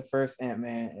feel about the first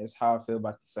Ant-Man is how I feel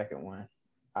about the second one.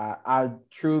 I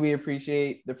truly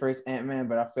appreciate the first Ant-Man,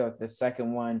 but I feel like the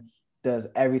second one does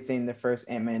everything the first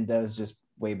Ant-Man does just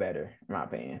way better, in my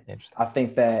opinion. I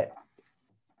think that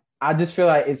I just feel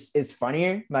like it's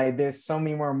funnier. Like there's so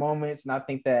many more moments, and I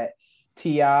think that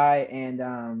T.I. and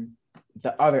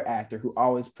the other actor who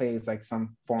always plays like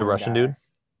some foreign the Russian guy, dude.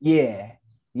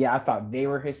 Yeah, I thought they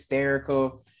were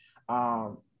hysterical.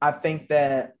 I think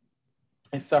that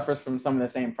it suffers from some of the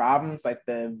same problems. Like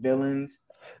the villains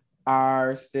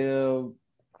are still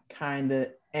kind of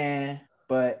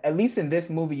but at least in this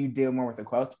movie you deal more with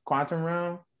the quantum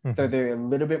realm, so they're a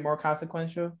little bit more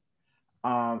consequential.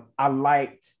 I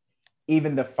liked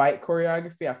even the fight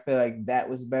choreography. I feel like that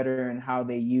was better in how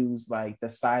they used like the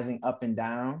sizing up and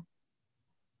down.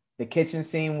 The kitchen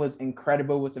scene was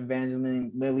incredible with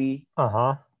Evangeline Lilly.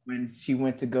 When she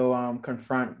went to go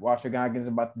confront Walter Goggins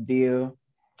about the deal.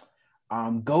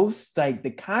 Ghost, like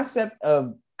the concept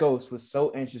of Ghost was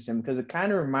so interesting because it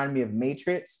kind of reminded me of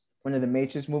Matrix, one of the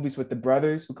Matrix movies with the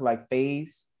brothers who could like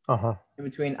phase in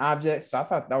between objects. So I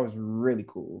thought that was really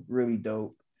cool, really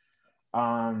dope.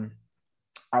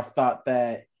 I thought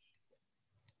that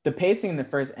the pacing in the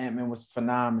first Ant-Man was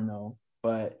phenomenal,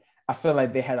 but I feel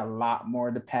like they had a lot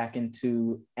more to pack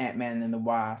into Ant-Man and the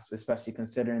Wasp, especially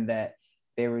considering that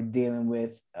they were dealing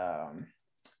with,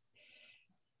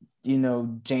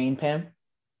 Jane Pym.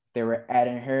 They were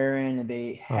adding her in, and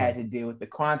they had to deal with the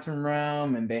quantum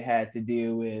realm, and they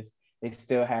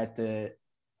still had to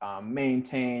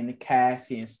maintain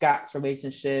Cassie and Scott's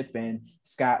relationship, and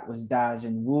Scott was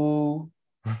dodging Wu.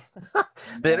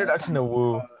 The introduction to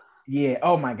Wu. Yeah.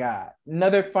 Oh my God.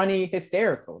 Another funny,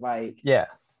 hysterical. Like, yeah.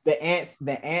 the ant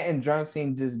and drum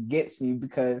scene just gets me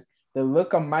because the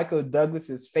look on Michael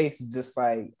Douglas's face is just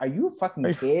like, are you a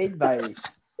fucking kid? Like,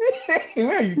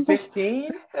 where are you,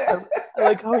 15? I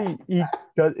like how he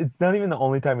does. It's not even the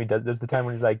only time he does. There's the time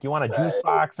when he's like, "You want a juice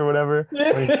box or whatever."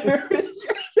 The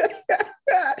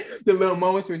little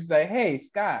moments where he's like, "Hey,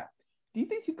 Scott, do you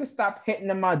think you could stop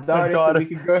hitting on my daughter so we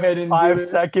can go ahead and 5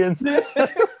 seconds? Can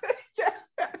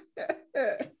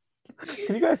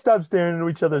you guys stop staring into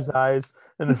each other's eyes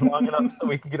and it's long enough so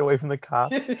we can get away from the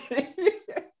cops?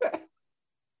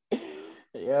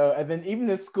 Yo, and then even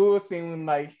the school scene when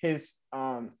like his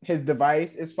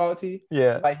device is faulty.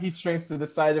 Yeah. Like he shrinks to the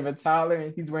size of a toddler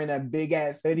and he's wearing that big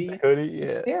ass hoodie. Yeah.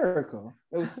 Hysterical.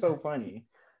 It was so funny.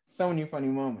 So many funny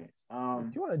moments.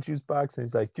 Do you want a juice box? And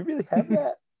he's like, "Do you really have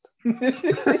that?"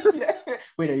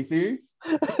 Wait, are you serious?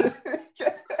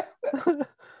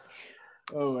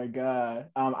 Oh my god.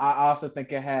 I also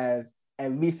think it has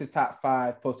at least a top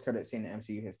 5 post-credit scene in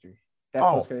MCU history. That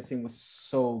post-credit scene was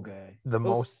so good. The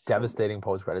most devastating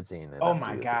post-credit scene. Oh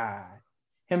my god.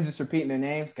 Him just repeating their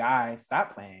names. Guys,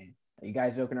 stop playing. Are you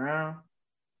guys joking around?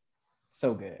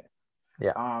 So good.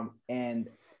 Yeah. And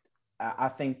I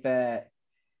think that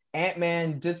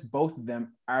Ant-Man, just both of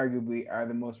them arguably are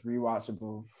the most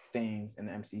rewatchable things in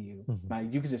the MCU. Mm-hmm.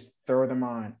 Like you could just throw them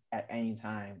on at any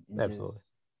time. And absolutely.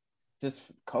 Just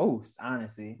coast,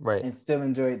 honestly. Right. And still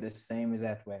enjoy it the same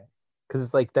exact way. Because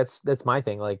it's like that's my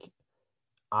thing. Like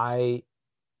I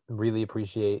really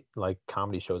appreciate like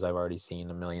comedy shows I've already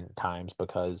seen a million times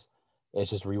because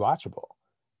it's just rewatchable.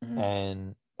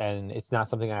 Mm-hmm. And it's not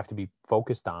something I have to be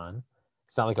focused on.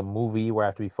 It's not like a movie where I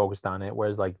have to be focused on it.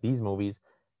 Whereas like these movies,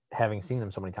 having seen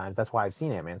them so many times, that's why I've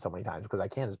seen Ant-Man so many times, because I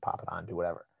can just pop it on and do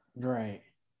whatever. Right.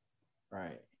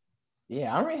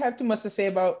 Yeah, I don't really have too much to say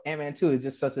about Ant-Man 2. It's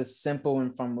just such a simple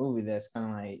and fun movie that's kind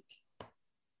of like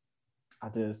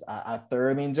I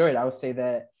thoroughly enjoyed it. I would say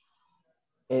that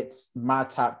it's my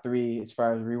top 3 as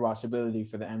far as rewatchability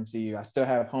for the MCU. I still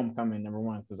have Homecoming number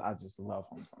 1 because I just love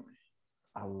Homecoming.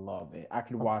 I love it. I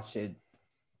could watch it.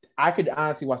 I could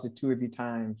honestly watch it 2 or 3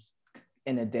 times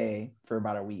in a day for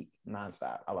about a week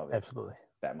nonstop. I love it. Absolutely.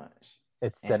 That much. I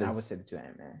would say the 2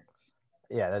 Ant-Man.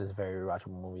 Yeah, that is a very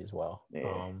rewatchable movie as well.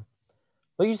 Yeah.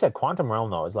 Like you said, Quantum Realm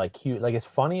though is like cute. Like as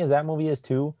funny as that movie is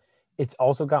too, it's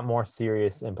also got more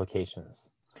serious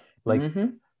implications. Like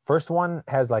first one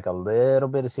has like a little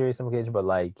bit of serious implication, but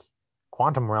like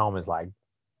Quantum Realm is like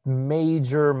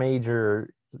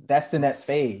major. That's the next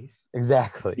phase.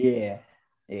 Exactly.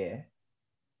 Yeah.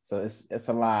 So it's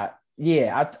a lot.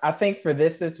 Yeah, I think for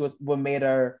this was what made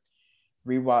our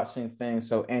rewatching thing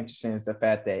so interesting is the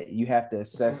fact that you have to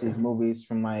assess these movies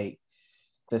from like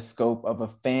the scope of a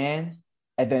fan,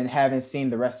 and then having seen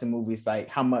the rest of the movies, like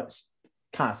how much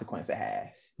consequence it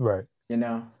has. Right. You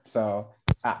know? So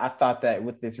I thought that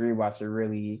with this rewatch, it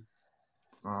really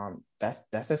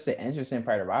that's such an interesting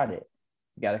part about it.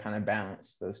 You got to kind of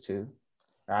balance those two.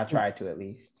 Or I try to, at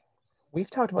least. We've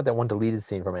talked about that one deleted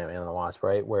scene from Ant-Man and the Wasp,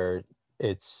 right? Where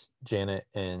it's Janet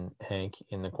and Hank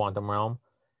in the quantum realm,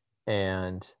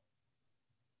 and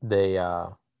they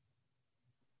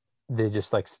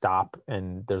just like stop,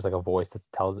 and there's like a voice that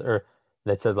tells, or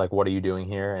that says like, "What are you doing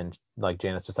here?" And like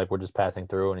Janet's just like, "We're just passing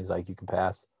through," and he's like, "You can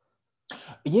pass."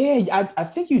 Yeah, I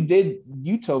think you did.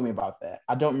 You told me about that.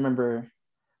 I don't remember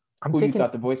who you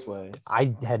thought the voice was.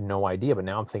 I had no idea, but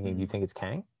now I'm thinking, do you think it's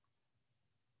Kang?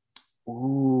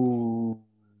 Ooh,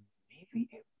 maybe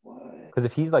it was. Because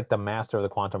if he's like the master of the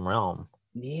quantum realm,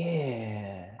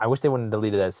 yeah. I wish they wouldn't have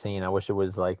deleted that scene. I wish it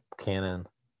was like canon.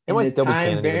 It and might the still be time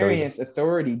canon. Variance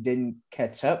Authority didn't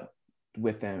catch up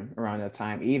with him around that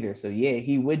time either. So yeah,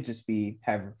 he would just be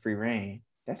having free reign.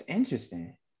 That's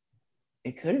interesting.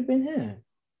 It could have been him.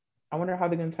 I wonder how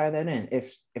they're gonna tie that in,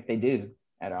 if they do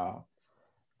at all.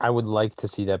 I would like to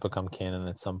see that become canon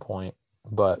at some point,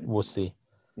 but we'll see.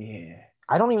 Yeah.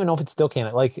 I don't even know if it's still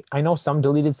canon. Like, I know some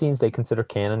deleted scenes they consider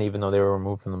canon, even though they were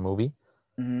removed from the movie.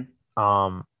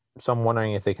 Mm-hmm. So I'm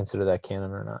wondering if they consider that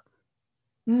canon or not.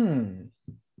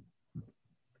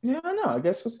 Yeah, I know. I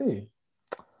guess we'll see.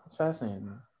 It's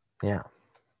fascinating. Yeah.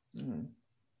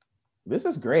 This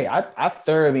is great. I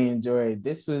thoroughly enjoyed.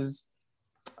 This was.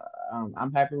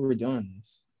 I'm happy we're doing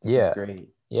this. This is great.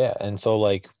 Yeah, and so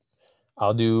like,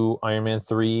 I'll do Iron Man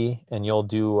 3, and you'll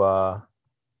do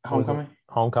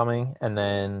Homecoming, and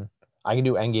then I can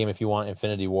do Endgame if you want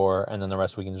Infinity War, and then the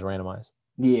rest we can just randomize.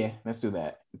 Yeah, let's do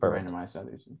that. Perfect. Randomize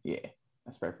others. Yeah,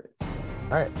 that's perfect.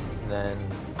 All right, then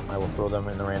I will throw them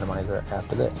in the randomizer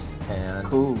after this. And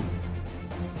cool.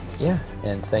 Yeah,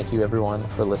 and thank you everyone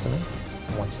for listening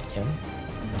once again,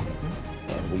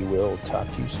 and we will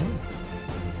talk to you soon.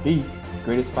 Peace.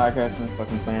 Greatest podcast on the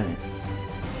fucking planet.